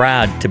are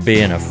proud to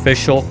be an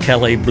official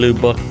Kelley Blue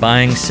Book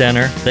buying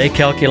center. They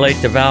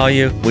calculate the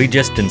value, we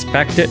just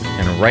inspect it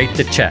and write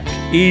the check.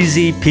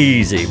 Easy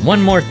peasy.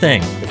 One more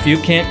thing, if you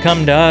can't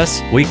come to us,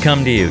 we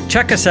come to you.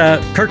 Check us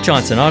out, Kurt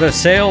Johnson Auto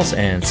Sales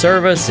and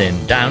Service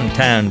in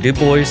downtown Du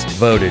Bois,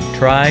 voted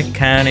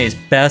Tri-County's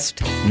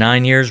best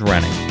 9 years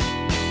running.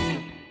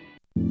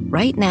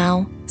 Right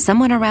now,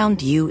 someone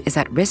around you is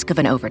at risk of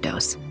an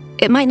overdose.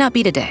 It might not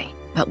be today,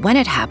 but when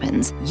it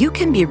happens, you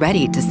can be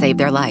ready to save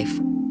their life.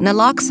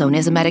 Naloxone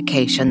is a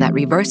medication that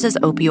reverses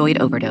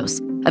opioid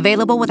overdose.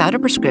 Available without a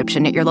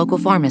prescription at your local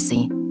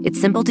pharmacy. It's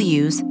simple to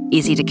use,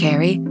 easy to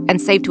carry, and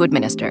safe to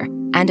administer.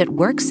 And it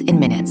works in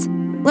minutes.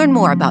 Learn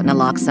more about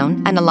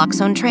naloxone and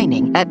naloxone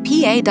training at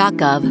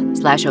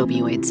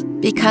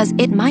pa.gov/opioids. Because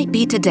it might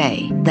be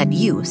today that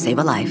you save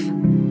a life.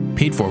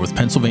 Paid for with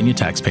Pennsylvania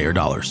taxpayer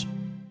dollars.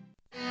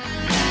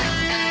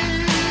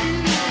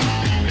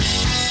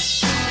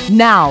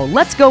 Now,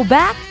 let's go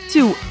back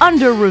to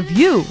Under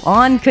Review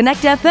on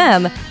Connect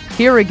FM.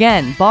 Here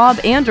again, Bob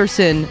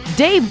Anderson,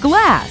 Dave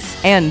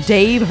Glass, and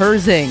Dave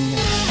Herzing.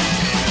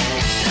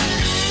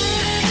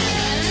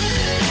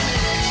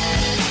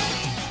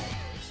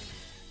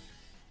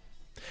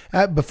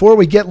 Before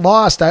we get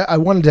lost, I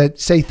wanted to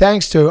say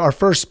thanks to our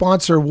first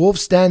sponsor,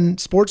 Wolf's Den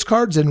Sports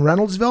Cards in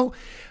Reynoldsville.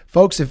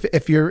 Folks,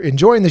 if you're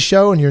enjoying the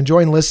show and you're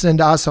enjoying listening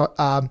to us,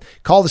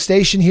 call the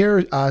station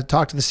here,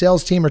 talk to the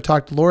sales team or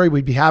talk to Lori.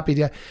 We'd be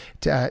happy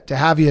to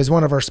have you as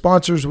one of our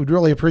sponsors. We'd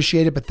really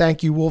appreciate it. But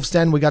thank you, Wolf's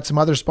Den. We got some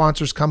other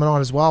sponsors coming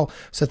on as well.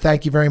 So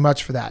thank you very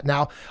much for that.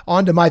 Now,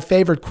 on to my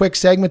favorite quick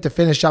segment to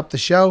finish up the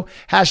show.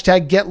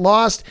 Hashtag Get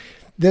Lost.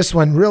 This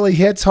one really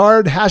hits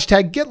hard.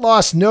 Hashtag Get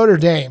Lost Notre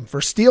Dame for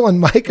stealing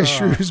Micah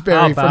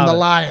Shrewsbury from the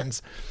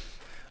Lions.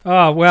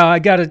 Oh, well, I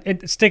got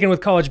to, sticking with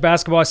college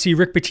basketball, I see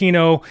Rick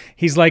Pitino.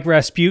 He's like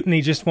Rasputin.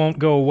 He just won't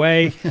go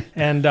away.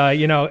 And,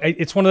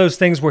 it's one of those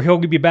things where he'll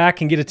be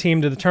back and get a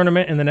team to the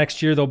tournament, and the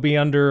next year they'll be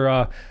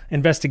under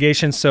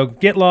investigation. So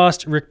get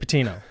lost, Rick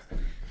Pitino.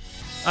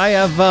 I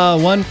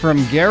have one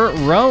from Garrett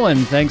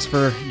Rowan. Thanks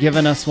for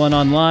giving us one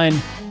online.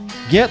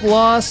 Get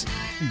lost,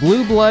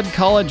 blue blood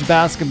college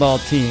basketball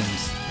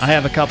teams. I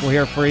have a couple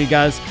here for you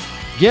guys.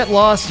 Get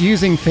lost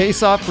using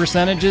face-off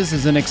percentages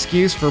as an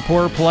excuse for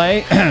poor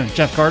play.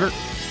 Jeff Carter.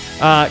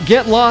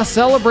 Get lost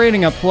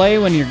celebrating a play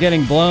when you're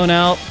getting blown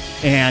out.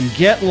 And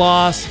get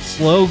lost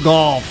slow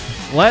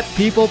golf. Let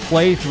people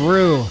play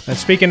through. And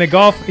speaking of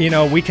golf,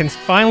 we can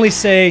finally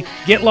say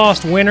get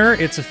lost winter.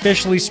 It's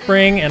officially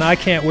spring, and I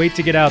can't wait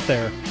to get out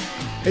there.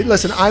 Hey,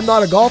 listen, I'm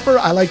not a golfer.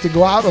 I like to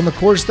go out on the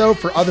course, though,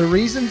 for other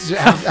reasons,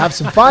 have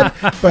some fun.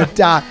 But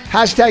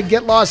hashtag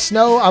Get Lost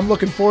Snow. I'm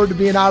looking forward to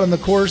being out on the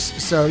course.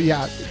 So,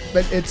 yeah,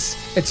 but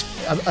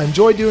I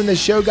enjoy doing this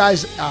show,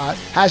 guys.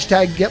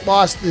 Hashtag Get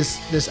Lost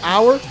this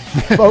hour.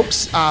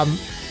 Folks,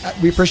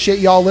 we appreciate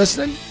y'all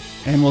listening.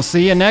 And we'll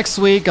see you next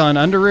week on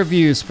Under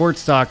Review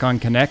Sports Talk on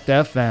Connect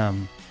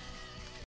FM.